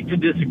 so I hate to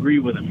disagree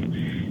with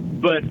him.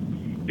 But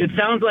it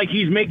sounds like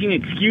he's making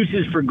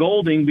excuses for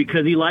Golding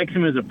because he likes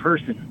him as a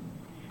person,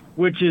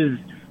 which is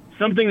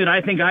something that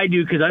I think I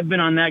do because I've been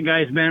on that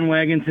guy's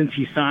bandwagon since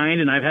he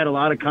signed, and I've had a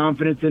lot of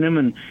confidence in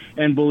him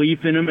and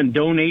belief in him and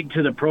donate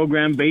to the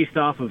program based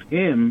off of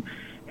him.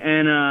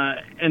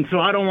 And so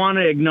I don't want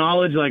to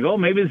acknowledge like, oh,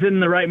 maybe this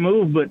isn't the right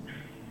move, but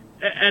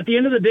at the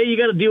end of the day, you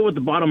got to deal with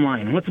the bottom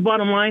line. What's the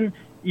bottom line?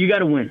 You got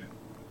to win.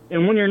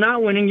 And when you're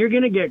not winning, you're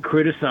going to get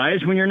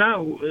criticized. When you're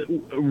not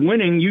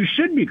winning, you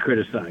should be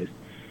criticized.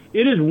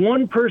 It is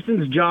one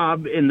person's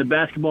job in the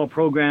basketball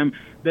program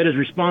that is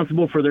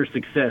responsible for their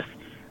success.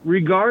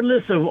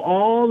 Regardless of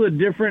all the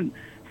different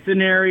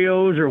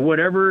scenarios or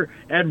whatever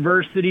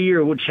adversity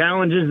or what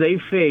challenges they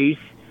face,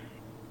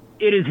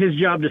 it is his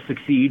job to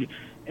succeed.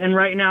 And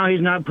right now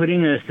he's not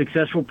putting a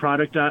successful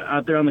product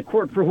out there on the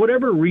court for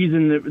whatever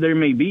reason that there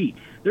may be.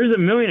 There's a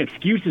million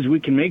excuses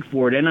we can make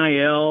for it.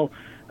 NIL,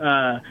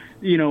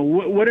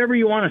 whatever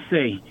you want to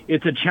say.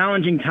 It's a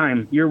challenging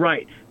time. You're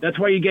right. That's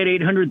why you get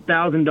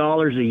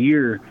 $800,000 a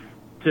year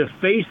to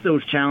face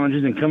those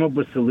challenges and come up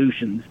with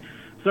solutions.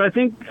 So I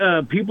think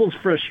people's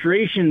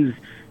frustrations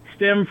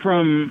stem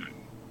from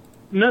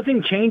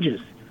nothing changes.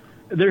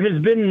 There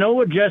has been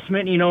no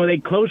adjustment. They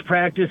closed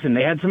practice and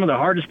they had some of the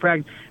hardest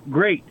practice.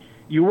 Great.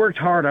 You worked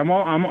hard. I'm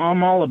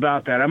all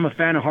about that. I'm a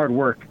fan of hard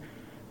work.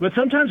 But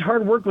sometimes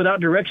hard work without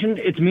direction,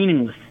 it's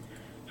meaningless.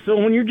 So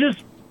when you're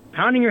just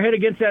pounding your head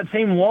against that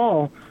same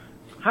wall,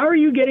 how are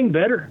you getting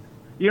better?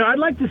 I'd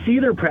like to see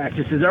their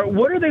practices.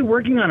 What are they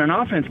working on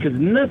offense? Because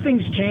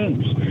nothing's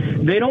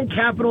changed. They don't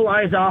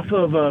capitalize off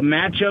of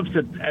matchups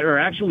that are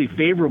actually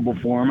favorable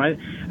for them.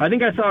 I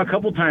think I saw a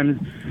couple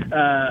times,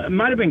 it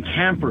might have been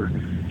Camper,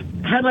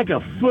 had like a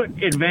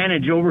foot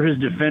advantage over his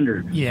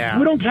defender. Yeah.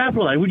 We don't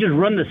capitalize. We just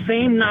run the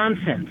same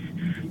nonsense.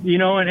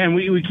 And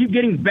we keep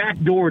getting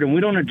backdoored and we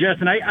don't adjust.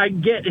 And I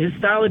get his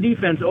style of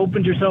defense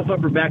opens yourself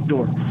up for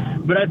backdoor.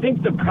 But I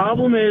think the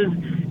problem is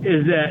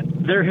that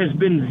there has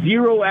been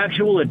zero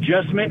actual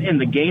adjustment in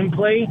the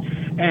gameplay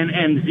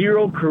and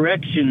zero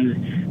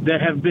corrections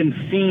that have been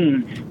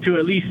seen to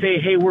at least say,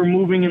 hey, we're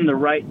moving in the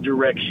right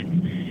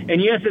direction.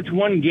 And yes, it's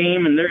one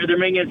game, and they're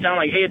making it sound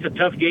like, hey, it's a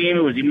tough game,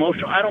 it was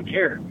emotional. I don't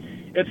care.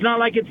 It's not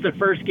like it's the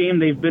first game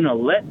they've been a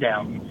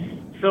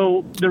letdown.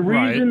 So the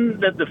reason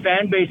that the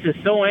fan base is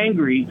so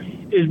angry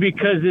is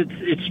because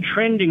it's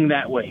trending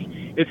that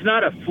way. It's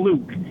not a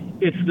fluke.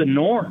 It's the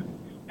norm.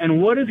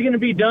 And what is going to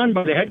be done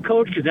by the head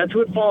coach, because that's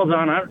who it falls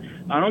on.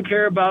 I don't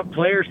care about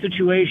player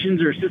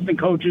situations or assistant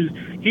coaches.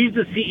 He's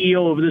the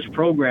CEO of this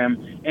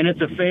program, and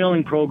it's a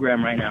failing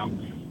program right now.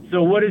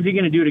 So what is he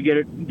going to do to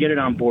get it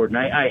on board? And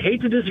I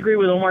hate to disagree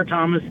with Omar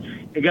Thomas.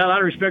 I got a lot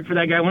of respect for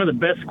that guy. One of the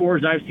best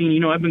scorers I've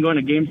seen. I've been going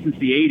to games since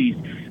the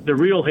 80s, the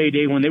real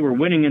heyday when they were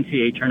winning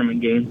NCAA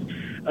tournament games.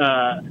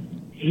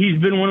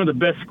 He's been one of the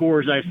best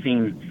scorers I've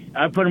seen.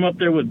 I put him up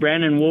there with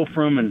Brandon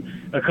Wolfram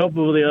and a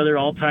couple of the other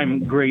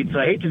all-time greats.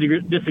 I hate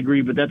to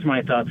disagree, but that's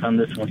my thoughts on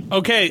this one.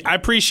 Okay, I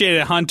appreciate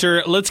it,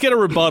 Hunter. Let's get a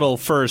rebuttal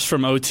first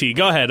from OT.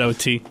 Go ahead,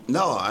 OT.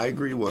 No, I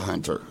agree with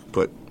Hunter,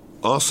 but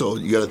also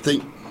you got to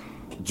think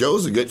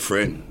Joe's a good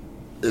friend.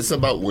 It's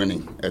about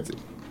winning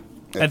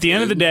at the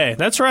end of the day.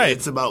 That's right.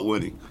 It's about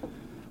winning.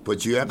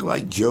 But you act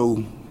like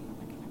Joe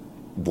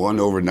won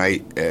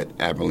overnight at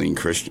Abilene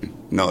Christian.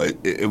 No,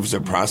 it was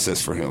a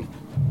process for him.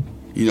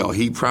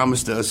 He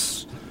promised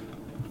us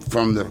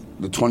from the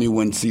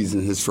 20-win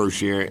season, his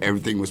first year,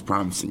 everything was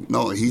promising.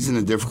 No, he's in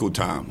a difficult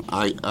time.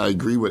 I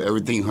agree with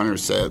everything Hunter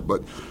said,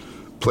 but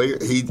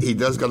he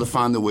does got to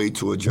find a way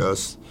to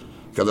adjust,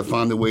 got to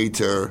find a way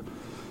to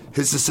 –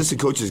 his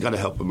assistant coaches got to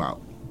help him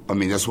out. I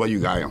mean, that's why you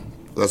got him.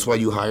 That's why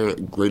you hire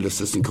great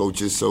assistant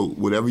coaches. So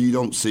whatever you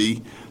don't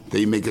see,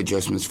 they make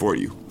adjustments for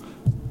you.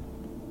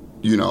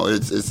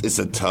 it's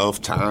a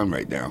tough time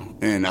right now,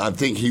 and I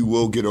think he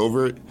will get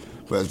over it.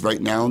 But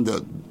right now,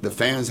 the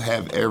fans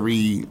have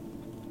every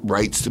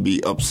rights to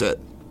be upset,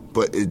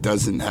 but it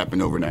doesn't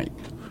happen overnight.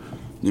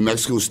 New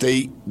Mexico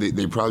State,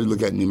 they probably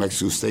look at New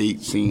Mexico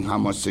State, seeing how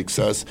much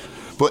success,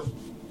 but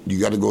you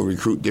got to go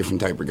recruit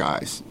different type of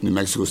guys. New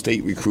Mexico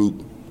State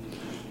recruit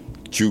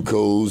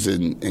JUCOs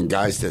and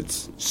guys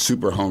that's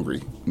super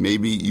hungry.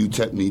 Maybe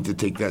UTEP need to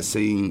take that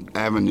same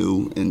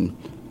avenue and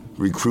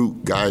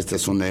recruit guys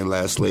that's on their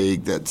last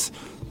leg, this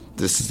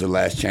is the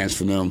last chance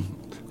for them.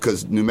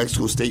 Because New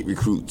Mexico State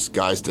recruits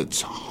guys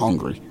that's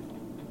hungry.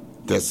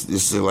 This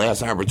is the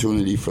last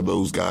opportunity for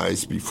those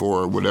guys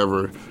before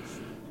whatever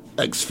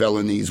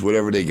ex-felonies,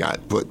 whatever they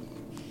got. But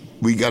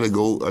we got to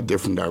go a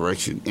different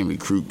direction and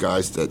recruit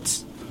guys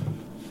that's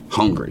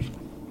hungry.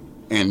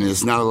 And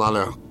there's not a lot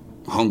of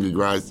hungry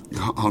players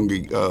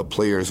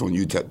on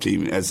UTEP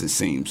team as it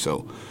seems.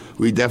 So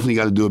we definitely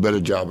got to do a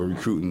better job of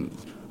recruiting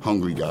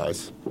hungry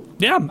guys.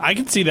 Yeah, I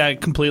can see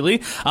that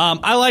completely.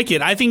 I like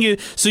it. I think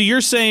so.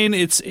 You're saying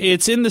it's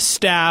in the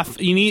staff.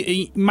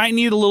 You might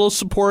need a little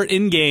support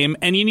in game,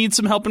 and you need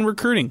some help in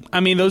recruiting.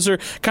 I mean, those are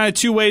kind of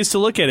two ways to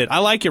look at it. I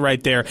like it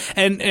right there.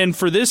 And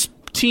for this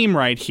team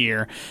right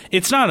here,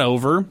 it's not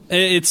over.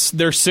 They're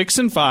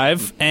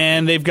 6-5,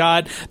 and they've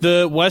got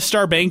the West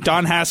Star Bank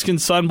Don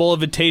Haskins Sun Bowl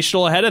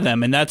Invitational ahead of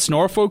them, and that's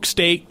Norfolk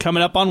State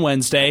coming up on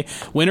Wednesday.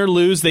 Win or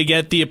lose, they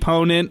get the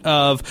opponent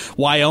of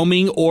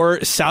Wyoming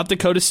or South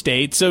Dakota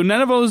State. So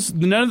none of those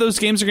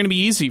games are going to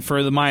be easy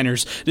for the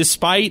Miners,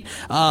 despite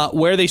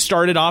where they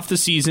started off the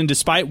season.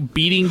 Despite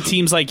beating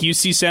teams like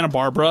UC Santa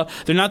Barbara,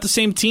 they're not the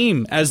same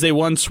team as they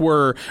once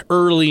were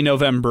early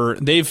November.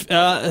 They've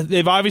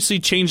obviously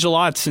changed a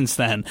lot since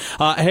then.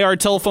 Hey, our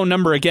telephone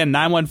number again,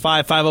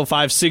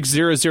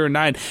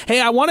 915-505-6009. Hey,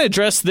 I want to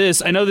address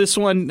this. I know this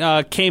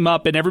one came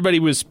up and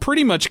everybody was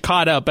pretty much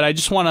caught up, but I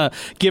just want to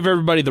give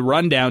everybody the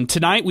rundown.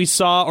 Today we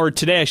saw Baylor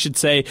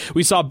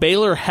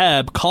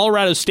Hebb,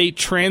 Colorado State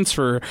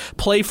transfer,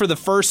 play for the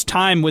first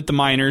time with the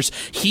Miners.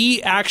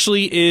 He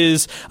actually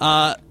is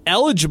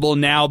eligible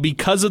now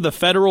because of the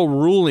federal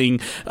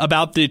ruling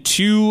about the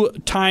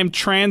two-time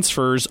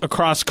transfers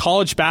across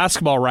college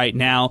basketball right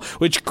now,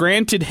 which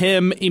granted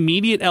him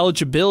immediate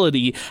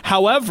eligibility.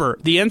 However,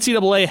 the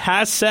NCAA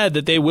has said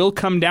that they will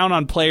come down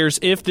on players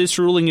if this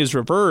ruling is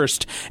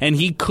reversed, and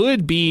he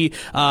could be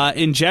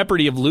in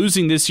jeopardy of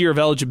losing this year of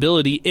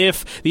eligibility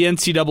if the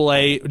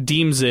NCAA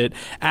deems it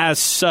as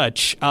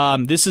such.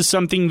 This is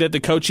something that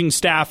the coaching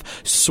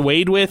staff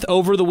swayed with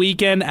over the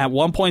weekend. At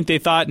one point, they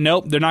thought,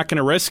 nope, they're not going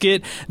to risk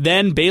it.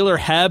 Then Baylor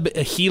Hebb,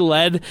 he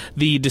led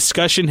the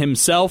discussion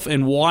himself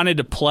and wanted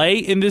to play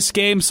in this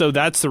game, so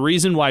that's the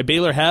reason why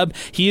Baylor Hebb,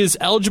 he is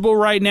eligible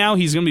right now.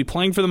 He's going to be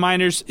playing for the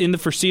Miners in the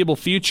foreseeable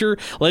future.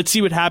 Let's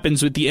see what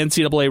happens with the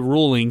NCAA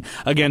ruling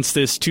against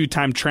this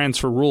two-time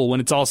transfer rule when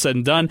it's all said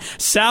and done.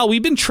 Sal,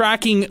 we've been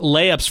tracking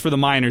layups for the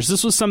Miners.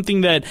 This was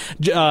something that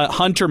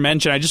Hunter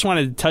mentioned. I just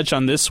wanted to touch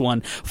on this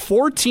one.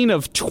 14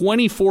 of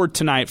 24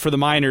 tonight for the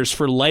Miners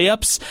for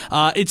layups.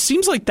 It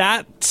seems like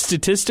that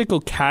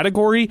statistical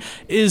category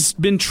has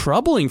been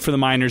troubling for the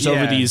Miners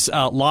over these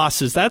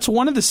losses. That's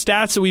one of the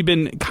stats that we've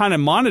been kind of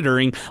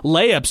monitoring,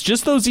 layups,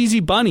 just those easy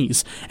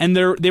bunnies. And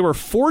they were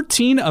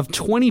 14 of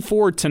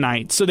 24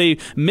 tonight, so they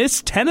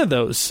missed 10 of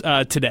those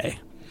today.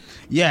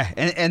 Yeah,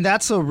 and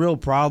that's a real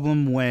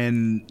problem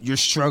when you're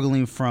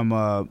struggling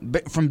from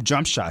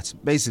jump shots,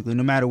 basically,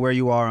 no matter where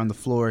you are on the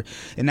floor.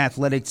 An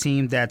athletic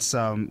team that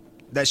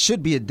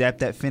should be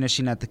adept at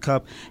finishing at the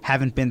cup,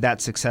 haven't been that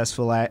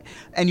successful at.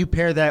 And you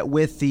pair that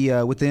with the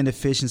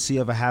inefficiency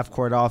of a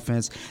half-court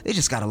offense, they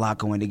just got a lot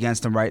going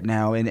against them right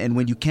now. And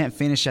when you can't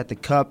finish at the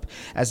cup,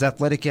 as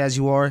athletic as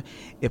you are,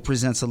 it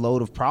presents a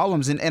load of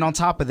problems. And on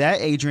top of that,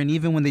 Adrian,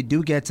 even when they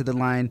do get to the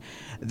line,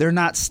 they're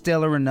not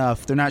stellar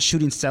enough. They're not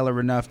shooting stellar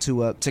enough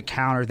to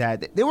counter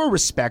that. They were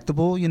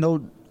respectable,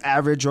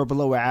 average or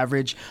below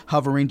average,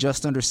 hovering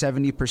just under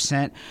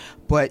 70%,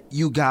 but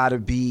you gotta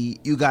be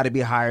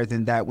higher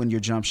than that when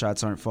your jump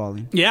shots aren't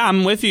falling. Yeah,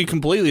 I'm with you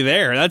completely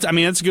there. That's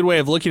a good way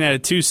of looking at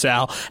it too,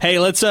 Sal. Hey,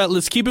 let's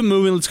keep it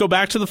moving. Let's go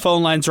back to the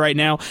phone lines right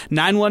now.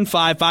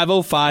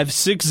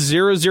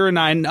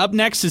 915-505-6009. Up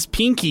next is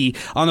Pinky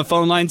on the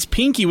phone lines.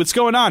 Pinky, what's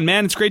going on,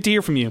 man? It's great to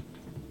hear from you.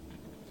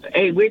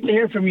 Hey, great to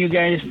hear from you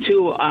guys,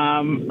 too,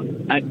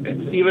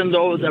 even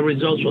though the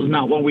results was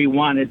not what we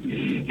wanted.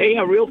 Hey,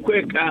 real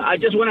quick, I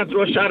just want to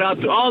throw a shout-out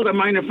to all the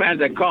Miner fans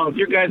that called.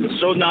 You guys are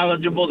so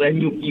knowledgeable,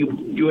 and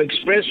you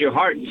express your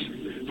hearts,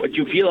 what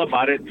you feel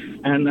about it.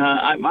 And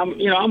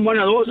I'm one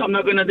of those. I'm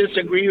not going to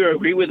disagree or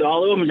agree with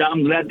all of them.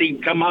 I'm glad they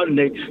come out and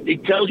they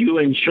tell you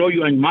and show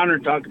you in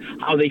MinerTalk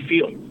how they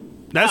feel.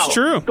 That's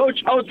true.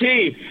 Coach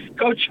O.T.,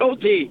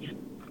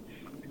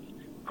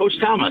 Coach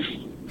Thomas.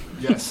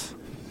 Yes.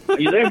 Are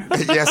you there?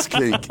 Yes,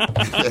 King. Hey,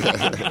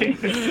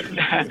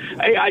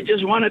 I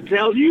just want to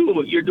tell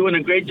you, you're doing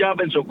a great job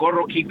in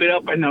Socorro. Keep it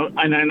up, and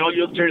I know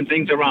you'll turn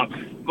things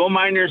around. Go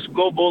Miners,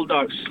 go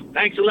Bulldogs.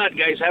 Thanks a lot,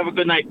 guys. Have a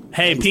good night.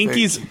 Hey,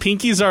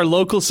 Pinky's our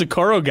local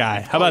Socorro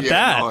guy. How about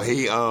that? No,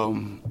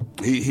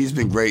 He's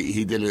been great.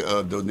 He did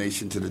a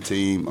donation to the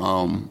team.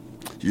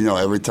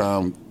 Every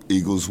time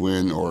Eagles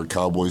win or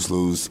Cowboys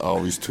lose, I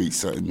always tweet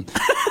something,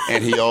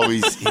 and he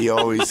always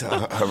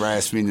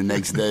harassed me the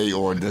next day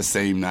or the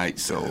same night.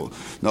 So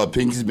no,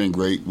 Pinky's been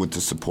great with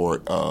the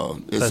support.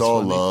 It's That's all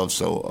funny. Love.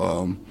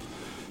 So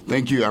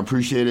thank you, I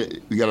appreciate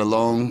it. We got a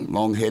long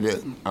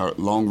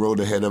road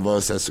ahead of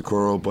us at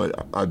Socorro,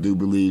 but I do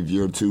believe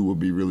year 2 will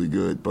be really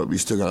good. But we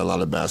still got a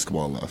lot of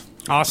basketball left.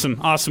 Awesome.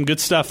 Good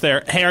stuff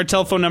there. Hey, our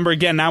telephone number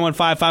again,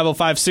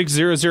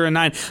 915-505-6009.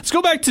 Let's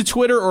go back to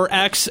Twitter or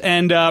X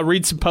and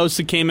read some posts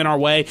that came in our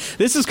way.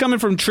 This is coming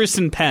from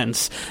Tristan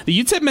Pence.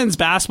 The UTEP men's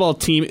basketball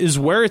team is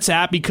where it's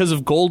at because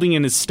of Golding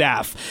and his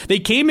staff. They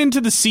came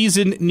into the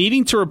season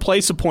needing to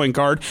replace a point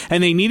guard,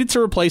 and they needed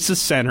to replace a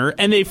center,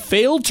 and they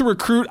failed to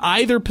recruit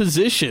either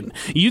position.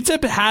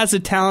 UTEP has a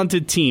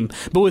talented team,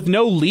 but with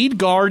no lead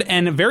guard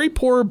and very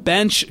poor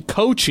bench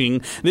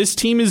coaching, this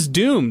team is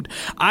doomed.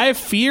 I have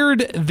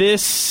feared this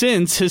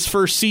since his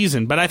first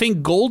season, but I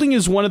think Golding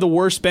is one of the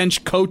worst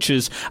bench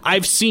coaches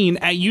I've seen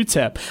at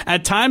UTEP.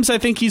 At times, I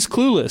think he's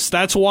clueless.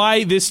 That's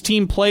why this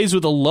team plays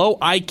with a low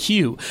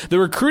IQ. The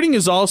recruiting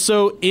is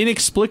also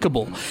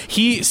inexplicable.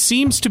 He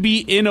seems to be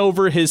in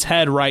over his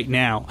head right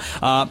now.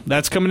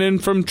 That's coming in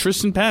from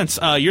Tristan Pence.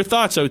 Your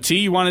thoughts, OT?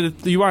 You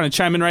want to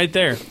chime in right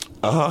there?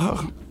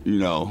 You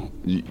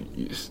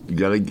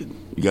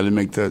gotta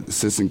make the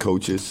assistant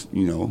coaches,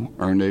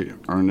 earn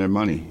their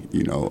money.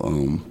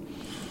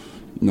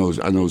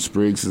 I know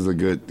Spriggs is a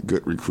good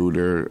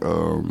recruiter.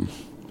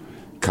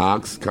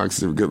 Cox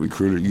is a good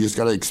recruiter. You just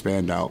got to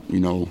expand out.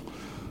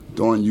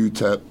 During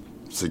UTEP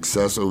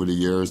success over the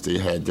years, they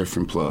had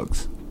different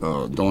plugs.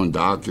 During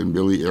Doc and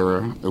Billy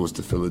era, it was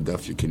the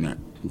Philadelphia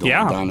Connect.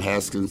 Don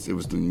Haskins, it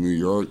was the New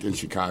York and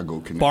Chicago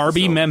Connect.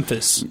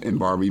 Memphis.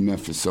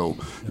 So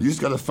you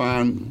just got to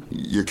find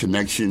your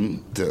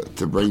connection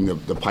to bring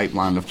the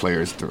pipeline of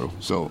players through.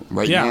 So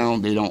now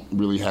they don't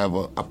really have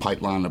a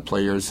pipeline of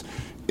players.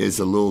 It's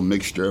a little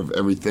mixture of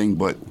everything,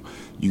 but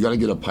you got to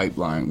get a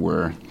pipeline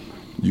where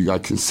you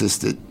got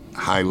consistent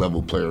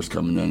high-level players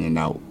coming in and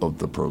out of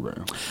the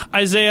program.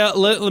 Isaiah,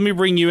 let me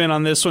bring you in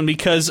on this one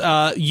because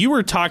you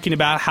were talking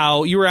about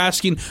how you were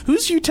asking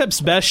who's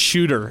UTEP's best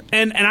shooter,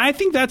 and I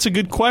think that's a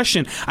good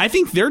question. I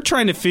think they're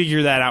trying to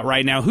figure that out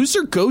right now. Who's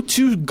their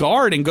go-to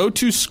guard and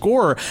go-to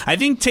scorer? I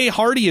think Tay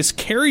Hardy has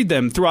carried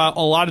them throughout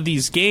a lot of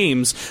these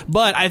games,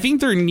 but I think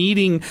they're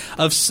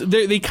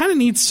they kind of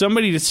need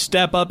somebody to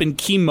step up in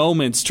key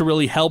moments to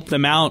really help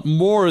them out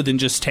more than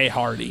just Tay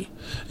Hardy.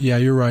 Yeah,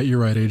 you're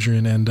right,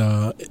 Adrian, and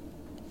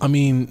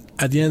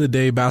at the end of the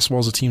day, basketball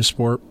is a team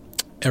sport.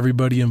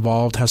 Everybody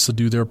involved has to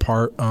do their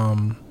part.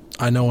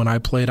 I know when I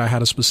played, I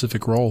had a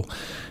specific role,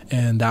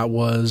 and that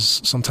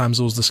was sometimes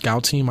it was the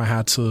scout team. I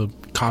had to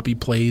copy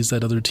plays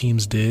that other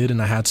teams did,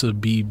 and I had to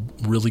be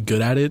really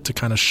good at it to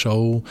kind of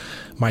show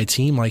my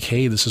team, like,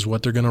 hey, this is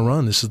what they're going to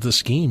run. This is the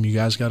scheme. You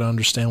guys got to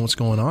understand what's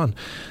going on.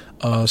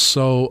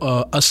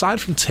 So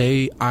aside from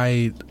Tay,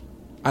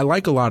 I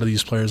like a lot of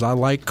these players. I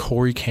like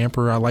Corey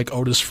Camper. I like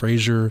Otis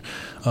Frazier.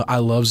 I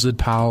love Zid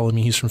Powell.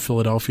 He's from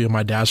Philadelphia.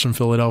 My dad's from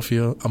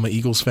Philadelphia. I'm an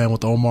Eagles fan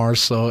with Omar.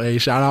 So, hey,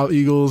 shout out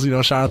Eagles.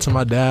 Shout out to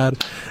my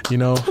dad.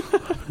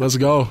 Let's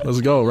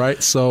go.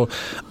 Right. So,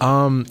 we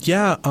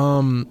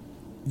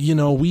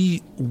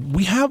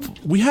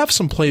have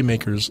some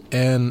playmakers,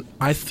 and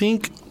I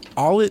think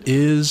all it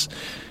is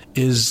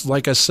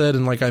like I said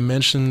and like I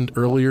mentioned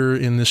earlier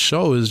in this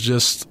show is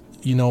just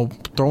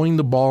throwing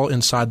the ball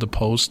inside the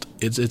post.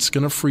 It's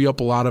going to free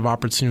up a lot of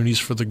opportunities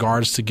for the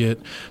guards to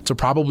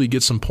probably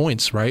get some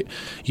points, right?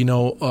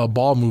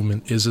 Ball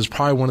movement is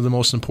probably one of the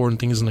most important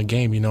things in the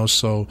game,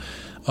 So,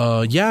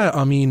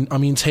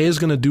 Tay is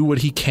going to do what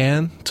he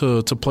can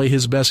to play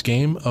his best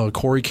game.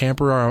 Corey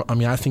Camper,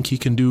 I think he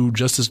can do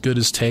just as good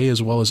as Tay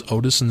as well as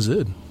Otis and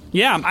Zid.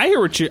 Yeah, I hear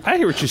what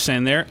you're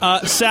saying there.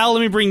 Sal, let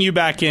me bring you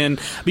back in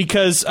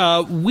because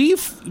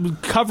we've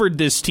covered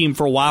this team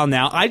for a while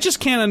now. I just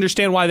can't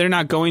understand why they're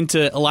not going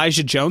to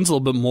Elijah Jones a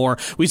little bit more.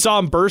 We saw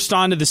him burst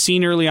onto the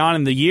scene early on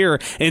in the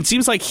year, and it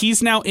seems like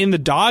he's now in the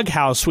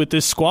doghouse with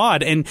this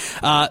squad. And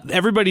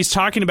everybody's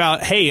talking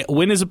about, hey,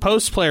 when is a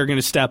post player going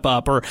to step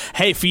up? Or,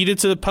 hey, feed it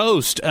to the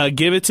post.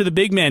 Give it to the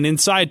big man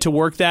inside to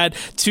work that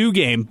 2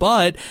 game.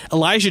 But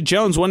Elijah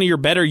Jones, one of your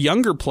better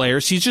younger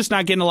players, he's just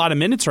not getting a lot of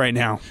minutes right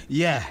now.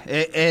 Yeah.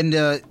 And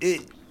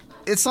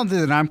it's something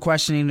that I'm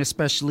questioning,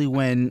 especially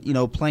when,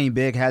 playing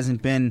big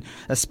hasn't been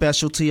a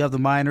specialty of the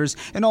Miners.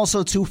 And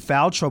also, too,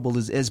 foul trouble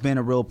has been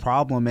a real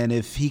problem. And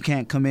if he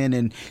can't come in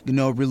and,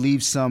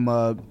 relieve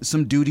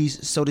some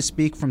duties, so to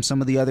speak, from some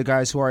of the other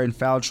guys who are in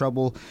foul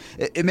trouble,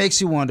 it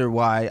makes you wonder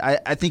why.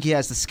 I think he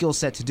has the skill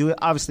set to do it.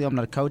 Obviously, I'm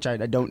not a coach. I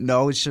don't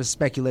know. It's just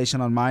speculation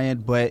on my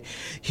end. But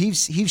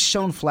he's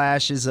shown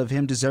flashes of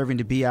him deserving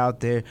to be out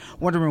there.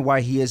 Wondering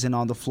why he isn't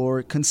on the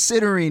floor,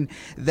 considering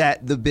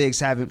that the bigs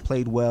haven't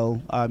played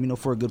well.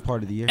 for a good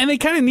part of the year. And they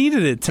kind of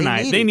needed it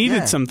tonight. They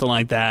needed something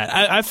like that.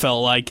 I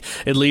felt like,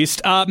 at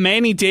least.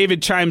 Manny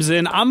David chimes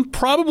in. I'm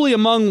probably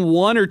among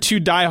one or two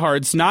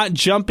diehards not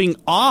jumping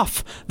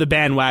off the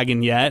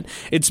bandwagon yet.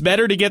 It's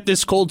better to get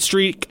this cold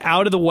streak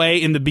out of the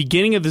way in the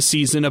beginning of the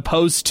season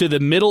opposed to the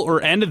middle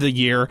or end of the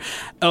year,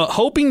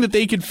 hoping that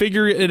they could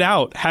figure it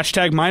out.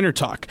 Hashtag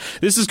MinerTalk.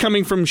 This is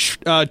coming from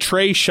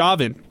Trey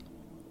Chauvin.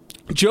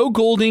 Joe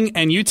Golding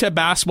and UTEP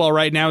basketball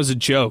right now is a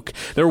joke.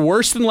 They're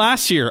worse than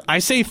last year. I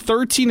say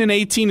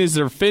 13-18 is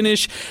their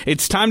finish.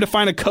 It's time to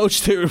find a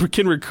coach that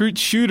can recruit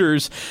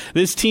shooters.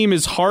 This team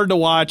is hard to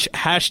watch.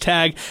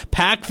 Hashtag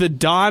pack the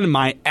Don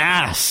my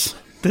ass.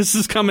 This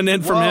is coming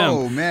in from him.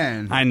 Oh,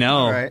 man. I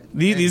know. Right.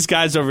 These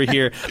guys over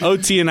here,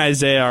 OT and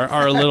Isaiah,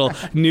 are a little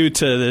new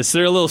to this.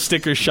 They're a little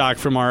sticker shock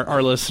from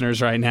our listeners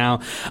right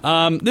now.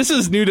 This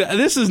is new to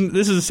this is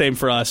the same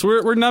for us.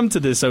 We're numb to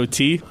this,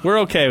 OT. We're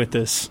okay with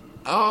this.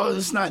 Oh,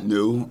 it's not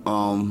new.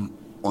 On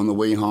the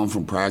way home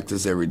from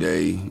practice every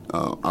day,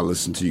 I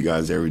listen to you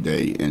guys every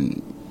day,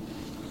 and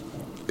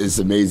it's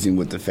amazing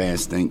what the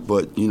fans think.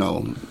 But,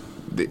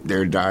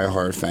 they're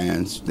diehard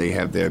fans. They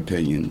have their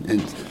opinion.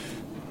 And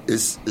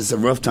it's a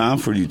rough time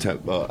for you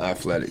type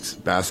athletics,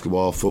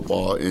 basketball,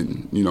 football.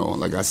 And,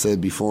 like I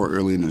said before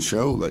early in the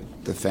show,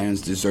 like the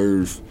fans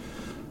deserve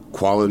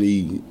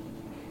quality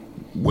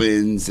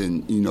wins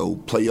and,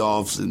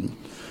 playoffs and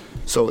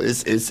so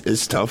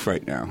it's tough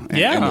right now.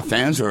 And the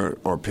fans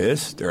are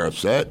pissed. They're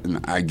upset,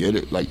 and I get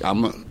it. Like,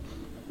 I'm a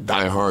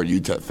diehard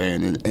UTEP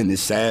fan, and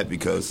it's sad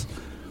because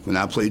when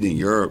I played in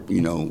Europe,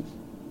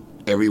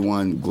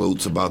 everyone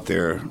gloats about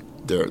their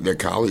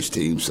college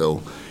team.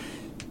 So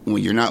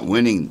when you're not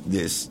winning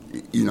this,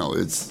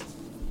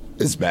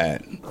 it's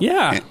bad.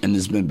 Yeah. And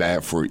it's been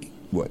bad for,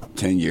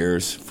 10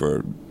 years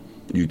for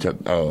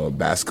UTEP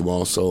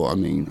basketball. So, I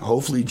mean,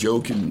 hopefully Joe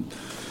can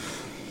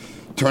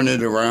turn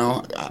it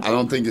around. I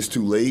don't think it's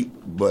too late,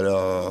 but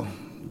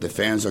the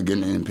fans are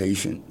getting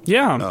impatient.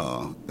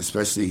 Yeah.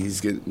 Especially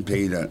he's getting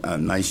paid a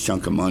nice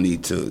chunk of money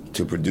to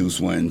produce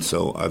wins.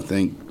 So I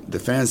think the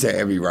fans have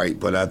every right,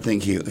 but I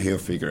think he'll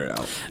figure it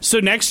out. So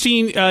next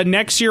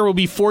year will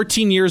be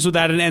 14 years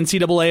without an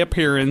NCAA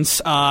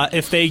appearance.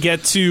 If they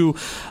get to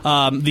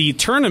the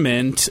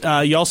tournament,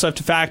 you also have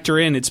to factor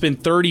in it's been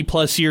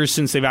 30-plus years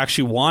since they've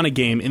actually won a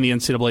game in the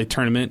NCAA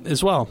tournament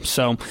as well.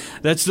 So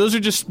those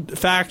are just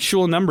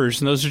factual numbers,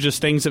 and those are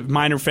just things that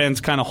Miner fans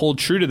kind of hold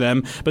true to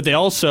them, but they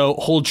also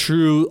hold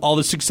true all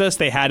the success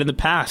they had in the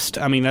past.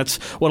 I mean, that's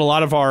what a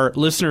lot of our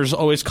listeners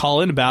always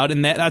call in about,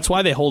 and that's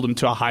why they hold them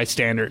to a high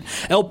standard.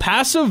 El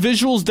Paso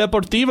Visuals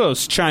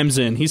Deportivos chimes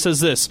in. He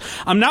says this: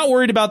 I'm not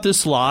worried about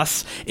this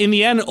loss. In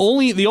the end, the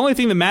only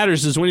thing that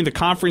matters is winning the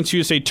Conference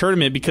USA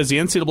tournament, because the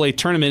NCAA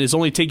tournament is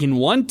only taking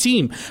one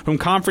team from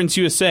Conference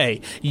USA.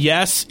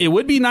 Yes, it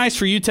would be nice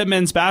for UTEP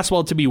men's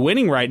basketball to be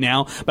winning right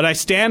now, but I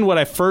stand what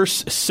I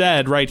first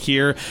said right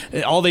here.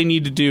 All they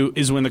need to do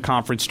is win the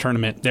conference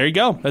tournament. There you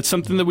go. That's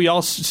something that we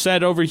all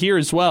said over here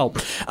as well.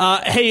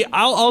 Hey,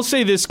 I'll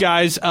say this,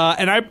 guys,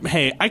 and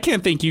I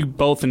can't thank you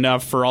both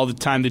enough for all the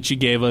time that you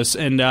gave us,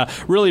 and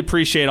really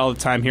appreciate all the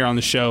time here on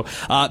the show.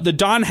 The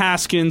Don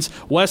Haskins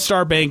West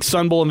Star Bank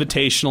Sun Bowl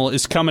Invitational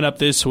is coming up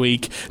this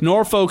week.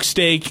 Norfolk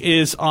State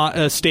is on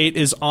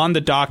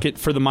the docket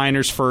for the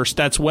Miners first.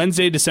 That's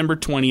Wednesday, December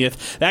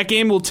 20th. That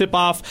game will tip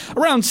off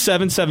around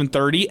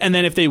 7:30, and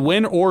then if they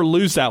win or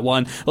lose that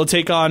one, they'll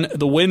take on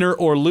the winner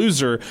or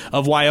loser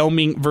of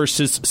Wyoming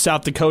versus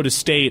South Dakota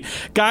State.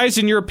 Guys,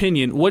 in your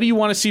opinion, what do you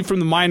want to see from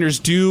the Miners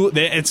do?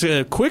 It's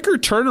a quicker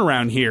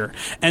turnaround here,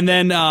 and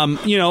then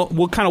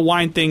we'll kind of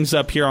wind things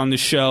up here on the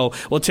show.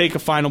 We'll take a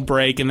final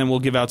break, and then we'll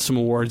give out some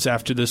awards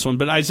after this one.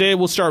 But Isaiah,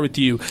 we'll start with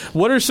you.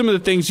 What are some of the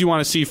things you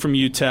want to see from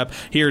UTEP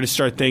here to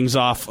start things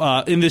off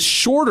in this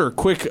shorter,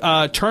 quick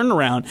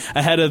turnaround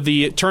ahead of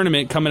the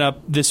tournament coming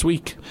up this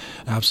week?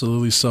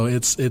 Absolutely. So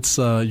it's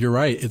you're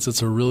right.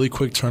 It's a really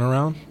quick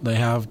turnaround. They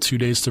have 2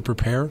 days to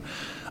prepare.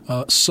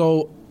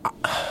 So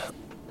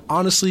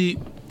honestly,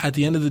 at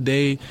the end of the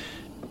day,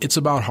 it's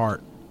about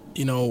heart.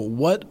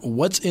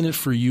 What's in it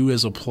for you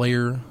as a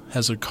player,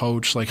 as a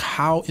coach? Like,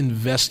 how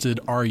invested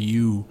are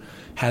you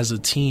as a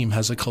team,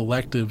 as a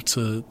collective,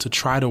 to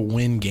try to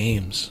win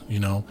games?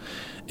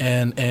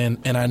 And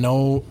I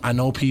know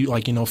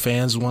people,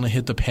 fans want to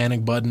hit the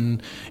panic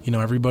button.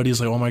 Everybody's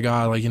like, oh my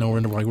God,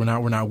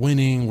 we're not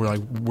winning.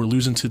 We're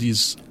losing to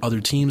these other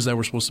teams that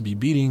we're supposed to be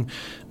beating.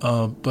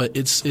 But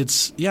it's at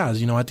the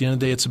end of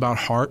the day, it's about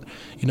heart.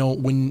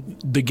 When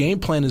the game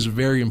plan is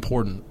very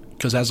important,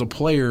 because as a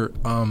player,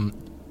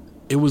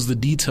 it was the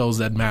details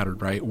that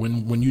mattered, right?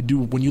 When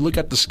you look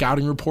at the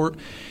scouting report,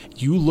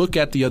 you look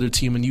at the other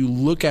team and you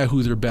look at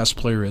who their best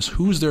player is,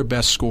 who's their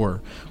best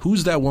scorer,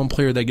 who's that one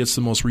player that gets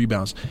the most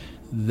rebounds.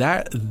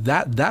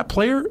 That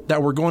player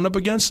that we're going up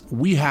against,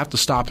 we have to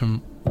stop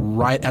him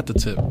right at the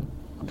tip,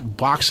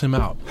 box him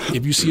out.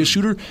 If you see a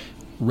shooter,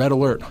 red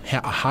alert,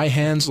 high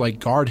hands, like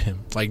guard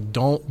him, like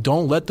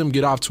don't let them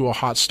get off to a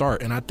hot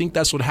start. And I think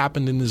that's what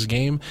happened in this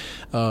game.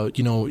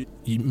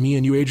 Me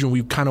and you, Adrian,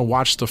 we kind of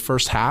watched the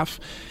first half,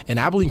 and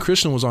Abilene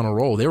Christian was on a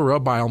roll. They were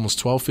up by almost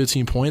 12,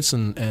 15 points,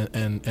 and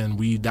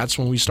that's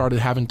when we started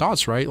having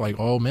thoughts, right? Like,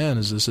 oh man,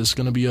 is this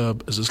going to be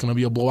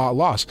a blowout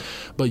loss?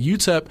 But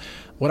UTEP,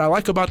 what I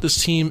like about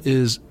this team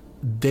is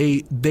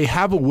they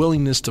have a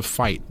willingness to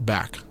fight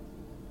back,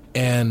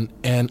 and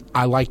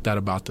I like that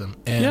about them.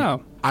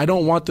 And I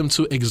don't want them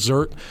to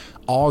exert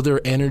all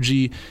their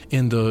energy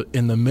in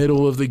the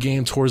middle of the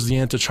game towards the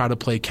end to try to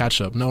play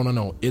catch up.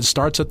 No. It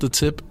starts at the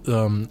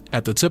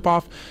tip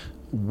off.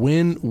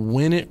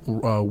 Win it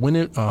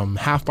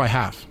half by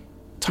half.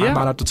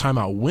 Timeout after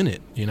timeout. Win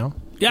it.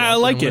 Yeah, I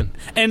like it.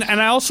 And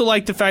I also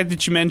like the fact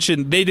that you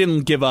mentioned they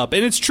didn't give up.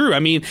 And it's true.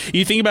 I mean,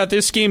 you think about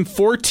this game,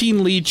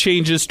 14 lead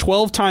changes,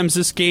 12 times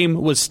this game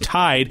was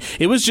tied.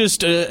 It was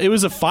just it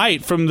was a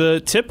fight from the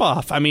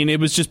tip-off. I mean,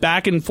 it was just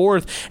back and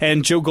forth,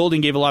 and Joe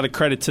Golding gave a lot of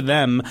credit to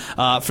them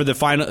for the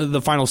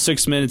final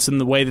 6 minutes and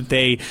the way that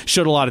they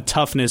showed a lot of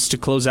toughness to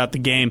close out the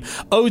game.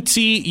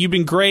 OT, you've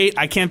been great.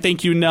 I can't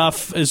thank you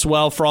enough as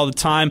well for all the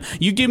time.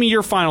 You give me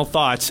your final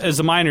thoughts as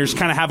the Miners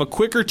kind of have a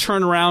quicker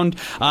turnaround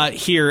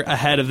here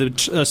ahead of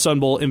the Sun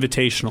Bowl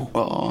Invitational.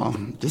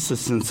 Just a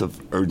sense of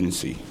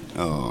urgency.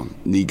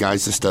 Need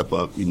guys to step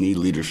up. You need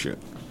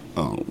leadership.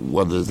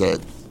 Whether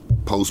that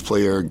post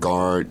player,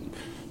 guard,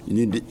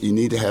 you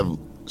need to have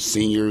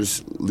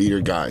seniors, leader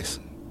guys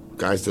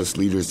that's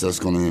leaders that's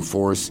going to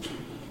enforce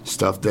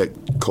stuff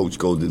that Coach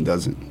Golden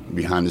doesn't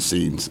behind the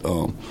scenes.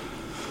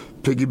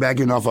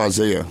 Piggybacking off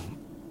Isaiah,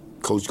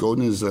 Coach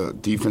Golden is a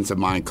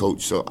defensive-minded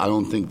coach, so I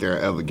don't think they'll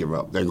ever give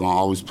up. They're going to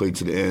always play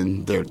to the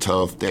end. They're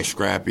tough. They're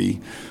scrappy.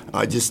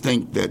 I just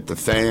think that the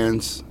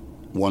fans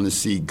want to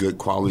see good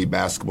quality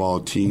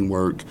basketball,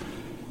 teamwork,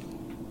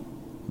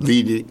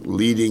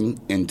 leading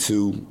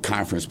into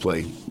conference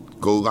play.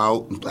 Go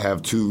out,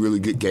 have 2 really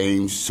good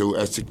games, show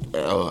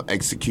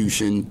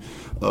execution,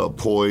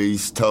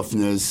 poise,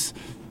 toughness,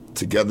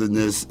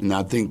 togetherness, and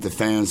I think the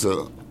fans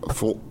will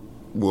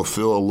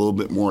feel a little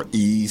bit more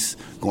ease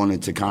going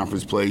into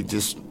conference play,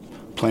 just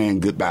playing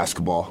good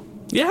basketball.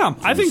 Yeah,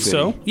 I think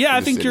so. Yeah,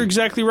 I think you're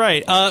exactly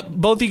right.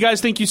 Both of you guys,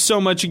 thank you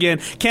so much again.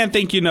 Can't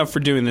thank you enough for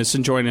doing this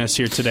and joining us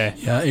here today.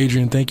 Yeah,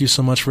 Adrian, thank you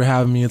so much for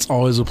having me. It's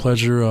always a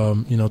pleasure,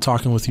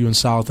 talking with you and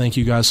Sal. Thank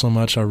you guys so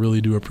much. I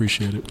really do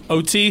appreciate it.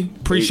 OT,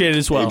 appreciate it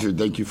as well. Adrian,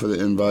 thank you for the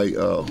invite.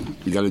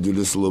 We got to do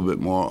this a little bit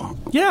more.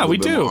 Yeah, we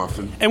do.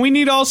 And we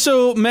need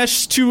also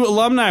mesh 2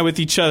 alumni with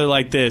each other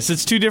like this.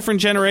 It's 2 different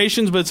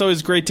generations, but it's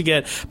always great to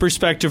get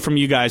perspective from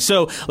you guys.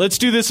 So let's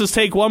do this. Let's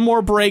take one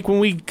more break. When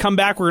we come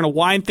back, we're going to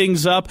wind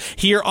things up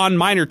here on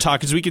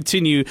MinerTalk as we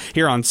continue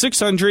here on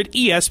 600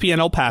 ESPN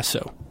El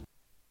Paso.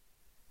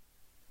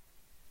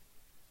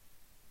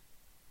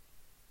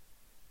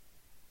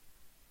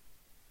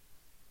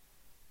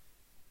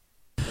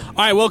 All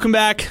right, welcome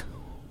back.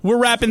 We're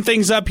wrapping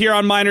things up here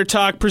on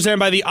MinerTalk, presented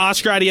by the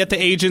Oscar Arieta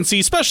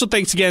Agency. Special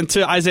thanks again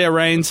to Isaiah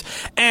Raines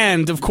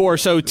and, of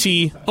course,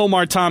 OT,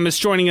 Omar Thomas,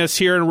 joining us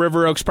here in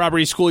River Oaks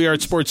Property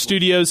Schoolyard Sports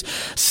Studios.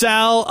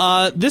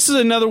 Sal, this is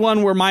another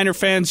one where Miner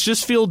fans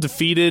just feel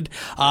defeated.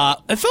 I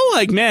felt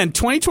like, man,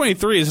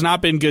 2023 has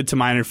not been good to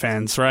Miner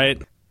fans,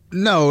 right?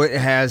 No, it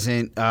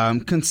hasn't.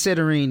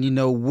 Considering,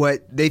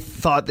 what they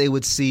thought they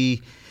would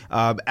see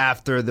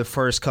after the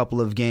first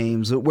couple of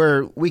games,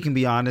 where we can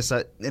be honest,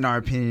 in our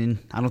opinion,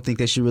 I don't think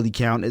they should really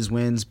count as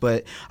wins,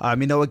 but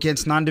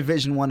against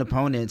non-Division I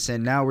opponents,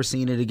 and now we're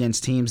seeing it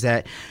against teams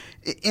that,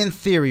 in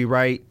theory,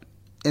 right,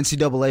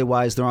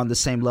 NCAA-wise, they're on the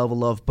same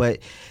level of, but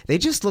they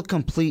just look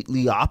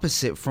completely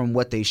opposite from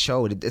what they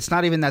showed. It's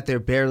not even that they're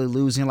barely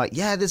losing. Like,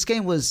 yeah, this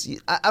game was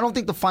 – I don't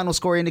think the final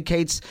score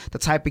indicates the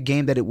type of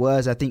game that it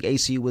was. I think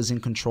ACU was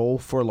in control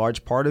for a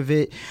large part of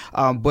it.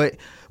 But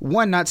 –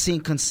 one, not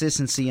seeing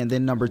consistency, and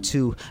then number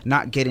 2,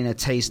 not getting a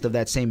taste of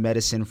that same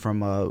medicine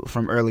from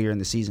earlier in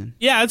the season.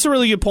 Yeah, that's a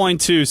really good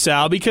point too,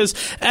 Sal, because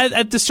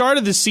at the start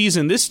of the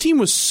season, this team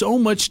was so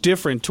much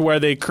different to where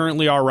they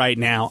currently are right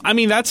now. I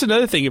mean, that's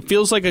another thing. It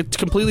feels like a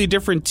completely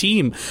different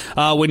team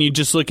when you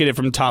just look at it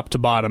from top to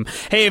bottom.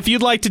 Hey, if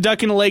you'd like to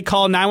duck in a late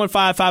call,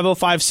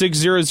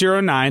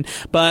 915-505-6009.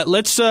 But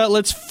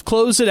let's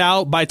close it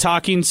out by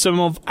talking some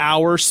of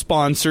our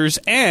sponsors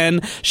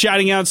and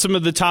shouting out some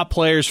of the top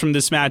players from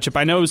this matchup.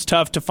 I know it was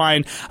tough to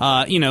find,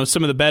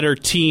 some of the better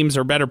teams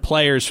or better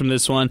players from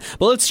this one.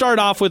 But let's start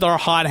off with our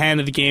hot hand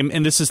of the game,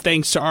 and this is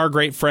thanks to our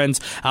great friends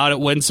out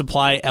at Wind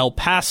Supply El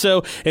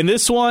Paso. And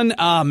this one,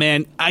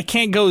 I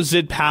can't go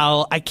Zid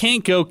Powell. I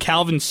can't go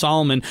Calvin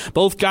Solomon.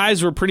 Both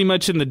guys were pretty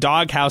much in the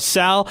doghouse.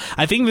 Sal,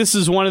 I think this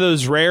is one of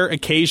those rare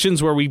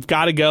occasions where we've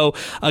got to go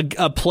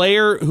a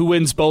player who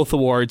wins both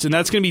awards, and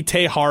that's going to be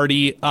Tay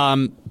Hardy.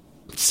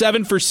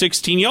 7 for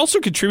 16. He also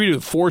contributed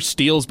with 4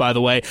 steals, by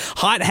the way.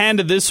 Hot hand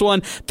of this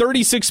one,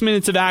 36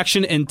 minutes of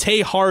action, and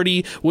Tay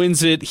Hardy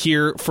wins it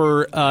here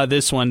for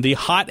this one. The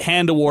Hot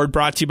Hand Award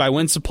brought to you by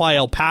Wind Supply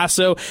El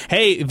Paso.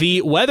 Hey,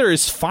 the weather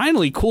is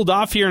finally cooled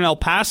off here in El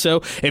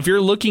Paso. If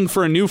you're looking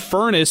for a new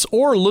furnace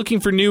or looking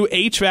for new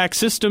HVAC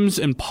systems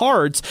and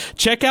parts,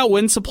 check out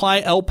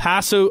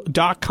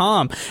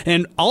WindSupplyElPaso.com.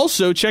 And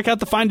also check out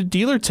the Find a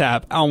Dealer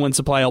tab on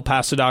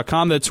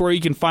WindSupplyElPaso.com. That's where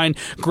you can find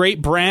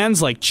great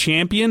brands like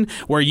Champion,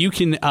 where you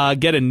can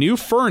get a new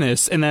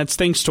furnace, and that's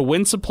thanks to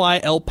Wind Supply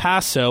El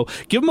Paso.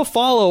 Give them a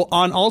follow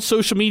on all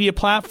social media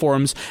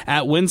platforms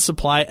at Wind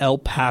Supply El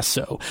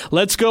Paso.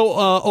 Let's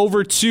go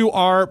over to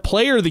our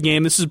player of the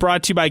game. This is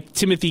brought to you by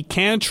Timothy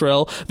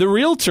Cantrell, the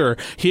realtor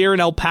here in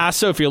El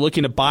Paso. If you're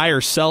looking to buy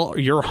or sell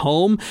your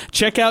home,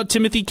 check out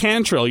Timothy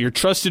Cantrell, your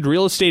trusted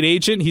real estate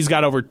agent. He's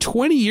got over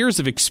 20 years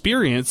of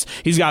experience.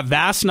 He's got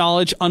vast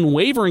knowledge,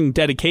 unwavering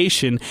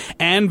dedication,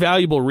 and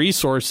valuable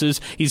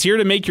resources. He's here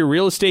to make your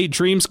real estate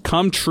dreams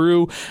come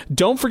true.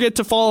 Don't forget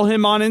to follow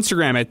him on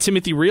Instagram at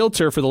Timothy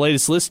Realtor for the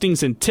latest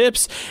listings and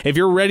tips. If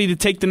you're ready to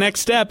take the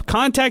next step,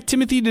 contact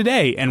Timothy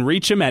today and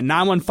reach him at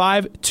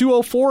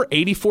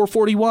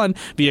 915-204-8441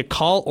 via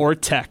call or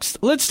text.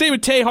 Let's stay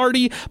with Tay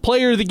Hardy,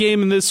 player of the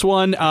game in this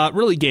one.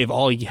 Really gave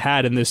all he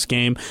had in this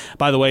game.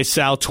 By the way,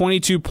 Sal,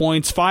 22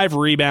 points, 5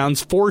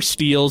 rebounds, 4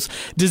 steals.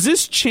 Does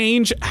this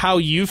change how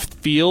you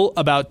feel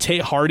about Tay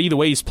Hardy, the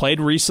way he's played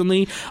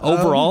recently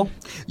overall?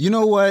 You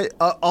know what?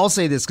 I'll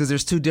say this because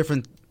there's 2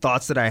 different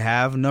thoughts that I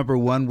have. Number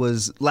one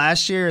was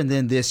last year and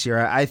then this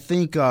year. I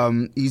think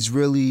he's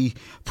really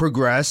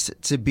progressed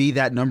to be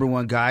that number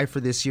one guy for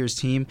this year's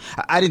team.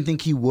 I didn't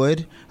think he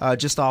would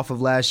just off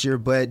of last year,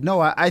 but no,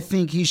 I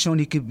think he's shown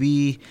he could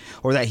be,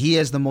 or that he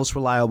is the most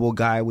reliable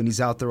guy when he's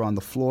out there on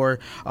the floor.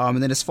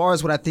 And then as far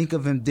as what I think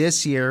of him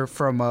this year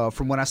from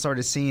when I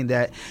started seeing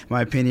that, in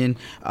my opinion,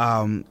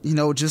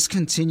 just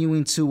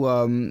continuing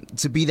to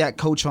be that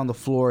coach on the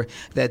floor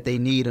that they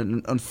need.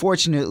 And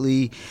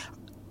unfortunately,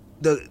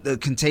 the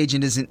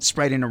contagion isn't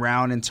spreading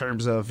around in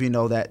terms of,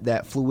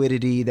 that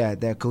fluidity,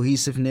 that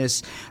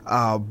cohesiveness.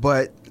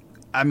 But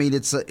I mean,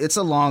 it's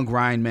a long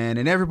grind, man,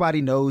 and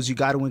everybody knows you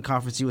got to win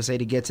Conference USA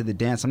to get to the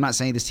dance. I'm not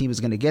saying this team is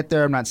going to get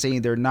there. I'm not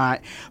saying they're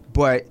not,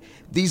 but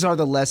these are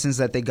the lessons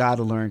that they got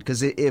to learn.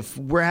 Because if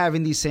we're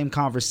having these same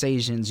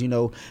conversations,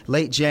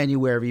 late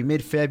January,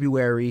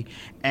 mid-February,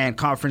 and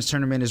conference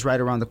tournament is right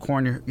around the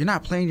corner, you're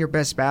not playing your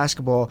best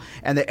basketball,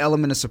 and the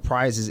element of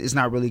surprises is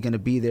not really going to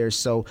be there.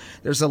 So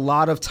there's a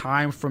lot of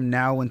time from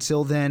now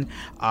until then,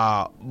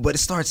 but it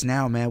starts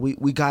now, man.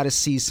 We got to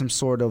see some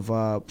sort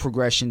of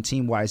progression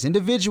team-wise.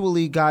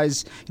 Individually,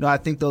 guys, I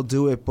think they'll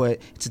do it,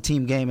 but it's a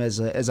team game, as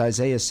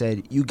Isaiah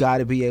said. You got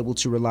to be able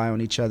to rely on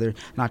each other,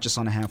 not just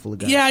on a handful of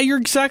guys. Yeah, you're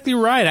exactly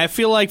right. I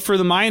feel like for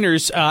the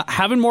Miners,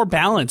 having more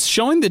balance,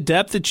 showing the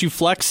depth that you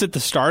flexed at the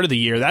start of the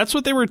year. That's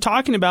what they were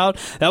talking about.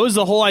 That was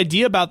the whole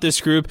idea about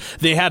this group.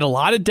 They had a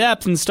lot of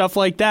depth and stuff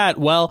like that.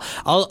 Well,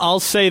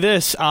 I'll say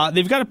this.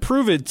 They've got to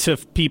prove it to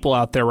people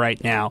out there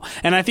right now.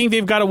 And I think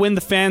they've got to win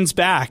the fans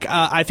back.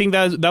 I think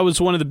that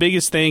was one of the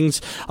biggest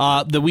things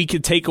that we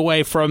could take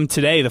away from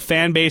today. The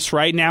fan base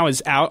right now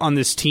is out on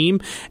this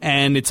team,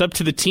 and it's up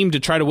to the team to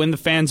try to win the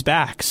fans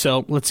back.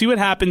 So let's see what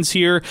happens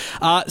here.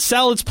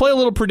 Sal, let's play a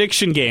little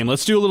prediction game.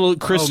 Let's do a little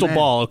crystal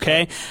ball,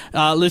 okay?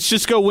 Let's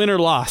just go win or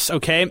loss,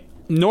 okay?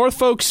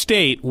 Norfolk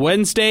State,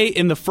 Wednesday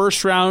in the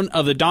first round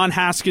of the Don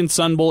Haskins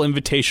Sun Bowl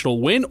Invitational.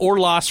 Win or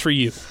loss for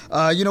you?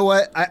 You know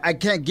what? I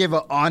can't give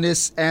an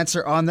honest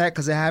answer on that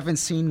because I haven't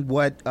seen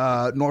what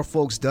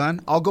Norfolk's done.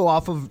 I'll go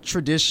off of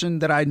tradition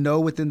that I know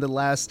within the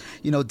last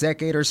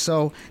decade or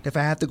so. If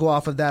I have to go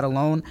off of that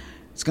alone,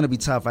 it's going to be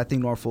tough. I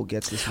think Norfolk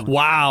gets this one.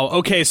 Wow.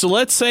 Okay, so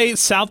let's say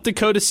South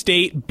Dakota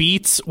State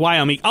beats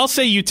Wyoming. I'll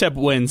say UTEP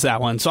wins that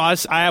one. So I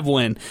have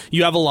win.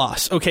 You have a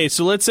loss. Okay,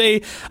 so let's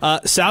say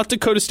South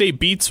Dakota State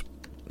beats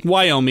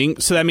Wyoming.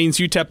 So that means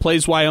UTEP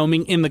plays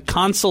Wyoming in the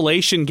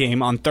consolation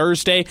game on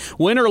Thursday.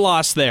 Win or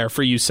loss there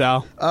for you,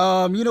 Sal?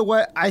 You know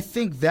what? I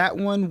think that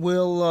one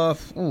will...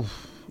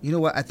 You know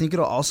what? I think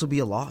it'll also be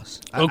a loss.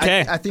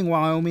 Okay. I think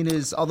Wyoming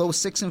is, although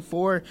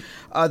 6-4,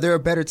 they're a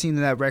better team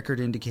than that record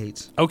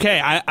indicates. Okay,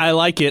 I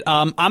like it.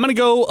 I'm going to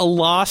go a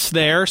loss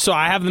there, so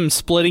I have them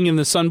splitting in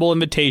the Sun Bowl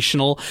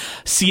Invitational.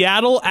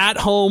 Seattle at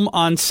home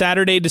on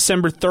Saturday,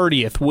 December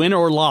 30th. Win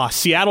or loss?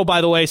 Seattle,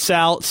 by the way,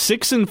 Sal,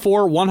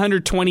 6-4,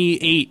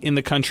 128 in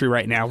the country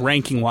right now,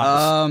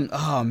 ranking-wise.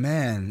 Oh,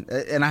 man.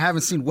 And I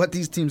haven't seen what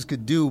these teams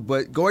could do,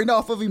 but going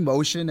off of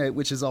emotion,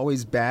 which is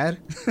always bad.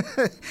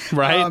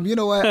 Right? You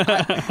know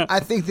what?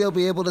 I think they'll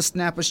be able to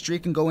snap a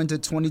streak and go into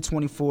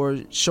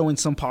 2024 showing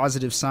some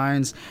positive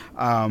signs.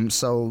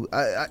 So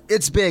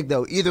it's big,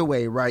 though, either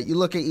way, right? You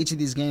look at each of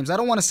these games. I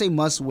don't want to say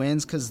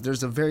must-wins because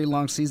there's a very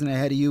long season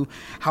ahead of you.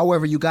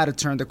 However, you got to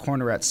turn the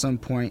corner at some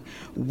point.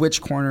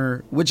 Which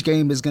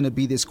game is going to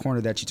be this corner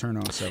that you turn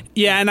on? So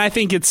yeah, and I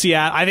think it's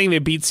Seattle. I think they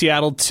beat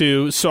Seattle,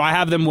 too, so I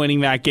have them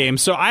winning that game.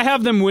 So I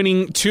have them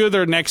winning 2 of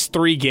their next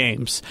 3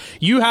 games.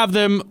 You have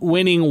them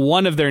winning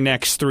 1 of their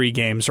next 3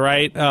 games,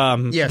 right?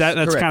 Yes,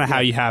 that's kind of how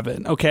you you have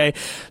it. Okay,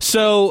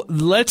 so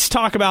let's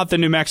talk about the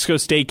New Mexico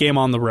State game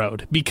on the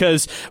road,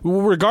 because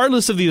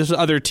regardless of these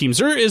other teams,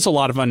 there is a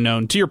lot of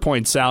unknown. To your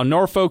point, Sal,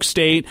 Norfolk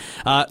State,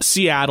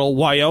 Seattle,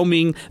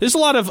 Wyoming, there's a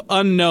lot of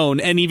unknown,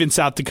 and even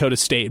South Dakota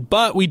State.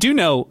 But we do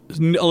know a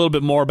little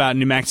bit more about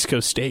New Mexico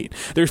State.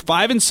 They're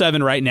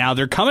 5-7 right now.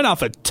 They're coming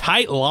off a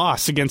tight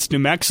loss against New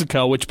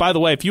Mexico, which, by the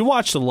way, if you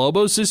watch the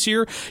Lobos this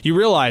year, you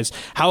realize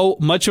how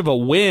much of a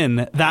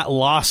win that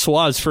loss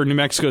was for New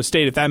Mexico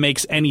State, if that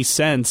makes any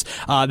sense.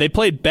 They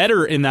played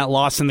better in that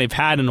loss than they've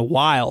had in a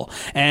while,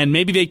 and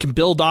maybe they can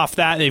build off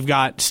that. They've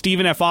got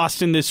Stephen F.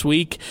 Austin this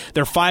week.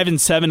 They're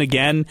 5-7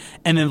 again,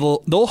 and then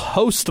they'll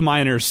host the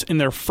Miners in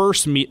their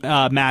first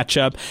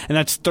matchup, and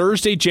that's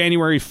Thursday,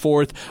 January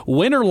 4th.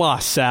 Win or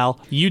loss, Sal,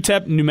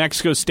 UTEP, New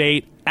Mexico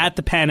State at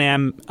the Pan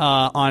Am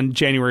on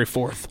January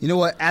 4th. You know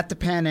what? At the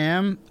Pan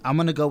Am, I'm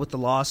going to go with the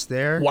loss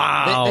there.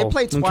 Wow. They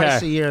play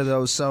twice a year,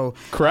 though, so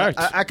correct.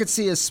 I could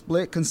see a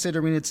split,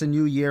 considering it's a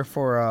new year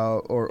for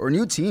or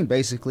new team,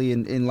 basically,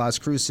 in Las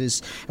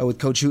Cruces with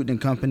Coach Hooten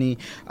and company.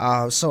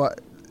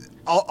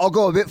 I'll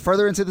go a bit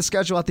further into the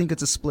schedule. I think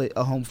it's a split,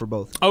 a home for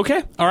both.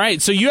 Okay. All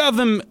right. So you have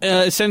them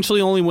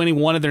essentially only winning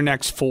one of their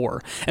next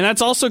 4. And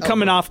that's also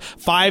coming off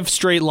 5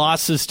 straight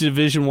losses to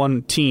Division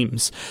I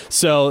teams.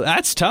 So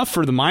that's tough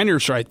for the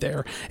Miners right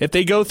there. If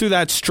they go through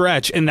that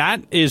stretch, and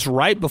that is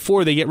right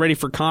before they get ready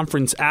for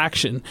conference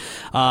action,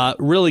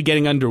 really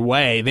getting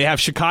underway. They have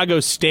Chicago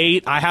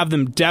State. I have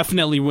them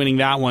definitely winning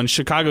that one.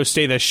 Chicago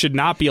State, that should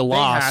not be a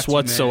loss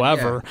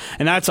whatsoever. Yeah.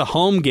 And that's a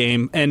home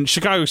game. And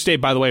Chicago State,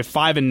 by the way,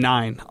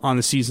 5-9 on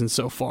the season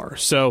so far.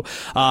 So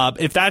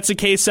if that's the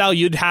case, Sal,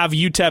 you'd have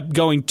UTEP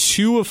going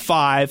 2 of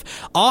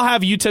 5. I'll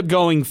have UTEP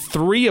going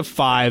 3 of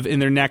 5 in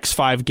their next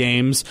 5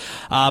 games.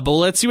 But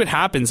let's see what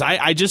happens.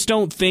 I just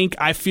don't think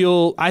I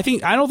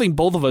don't think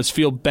both of us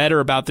feel better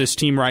about this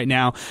team right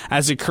now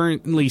as it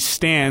currently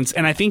stands.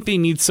 And I think they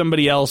need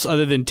somebody else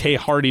other than Tay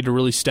Hardy to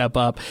really step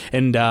up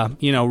and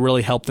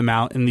really help them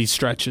out in these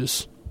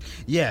stretches.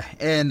 Yeah,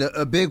 and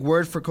a big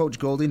word for Coach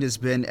Golding has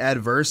been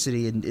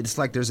adversity, and it's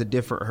like there's a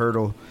different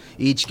hurdle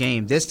each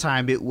game. This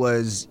time it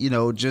was,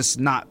 just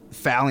not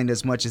fouling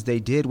as much as they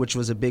did, which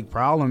was a big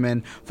problem.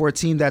 And for a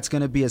team that's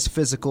going to be as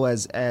physical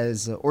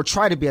or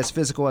try to be as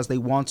physical as they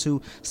want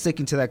to,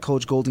 sticking to that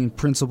Coach Golding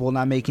principle,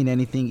 not making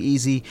anything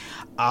easy.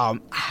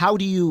 How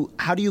do you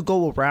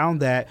go around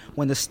that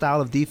when the style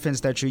of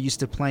defense that you're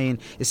used to playing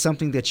is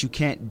something that you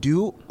can't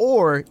do,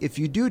 or if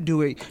you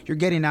do it, you're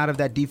getting out of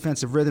that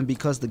defensive rhythm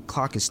because the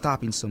clock is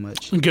stopping so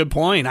much? Good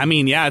point. I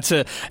mean, yeah,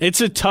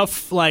 it's a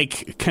tough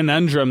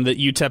conundrum that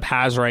UTEP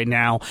has right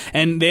now,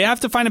 and they have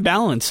to find a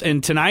balance.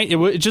 And tonight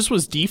it just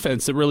was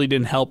defense that really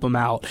didn't help them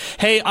out.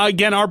 Hey,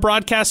 again, our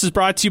broadcast is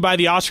brought to you by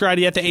the Oscar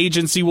Arieta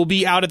Agency. We'll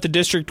be out at the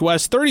District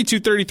West,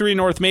 3233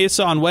 North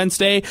Mesa on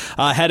Wednesday,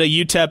 ahead of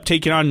UTEP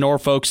taking on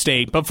Norfolk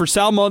State. But for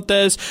Sal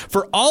Montes,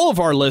 for all of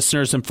our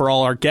listeners, and for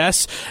all our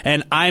guests,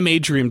 and I'm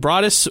Adrian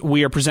Broadus,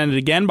 we are presented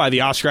again by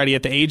the Oscar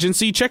Arieta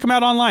Agency. Check them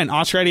out online,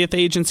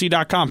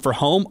 OscarArietaAgency.com, for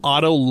home,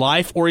 auto,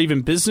 life, or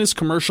even business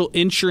commercial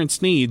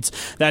insurance needs.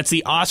 That's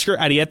the Oscar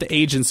Arieta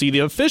Agency, the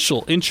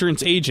official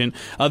insurance agent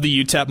of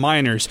the UTEP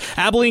Miners.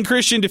 Abilene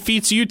Christian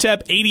defeats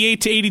UTEP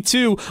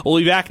 88-82. We'll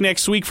be back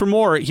next week for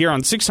more here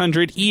on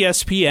 600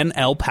 ESPN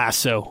El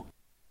Paso.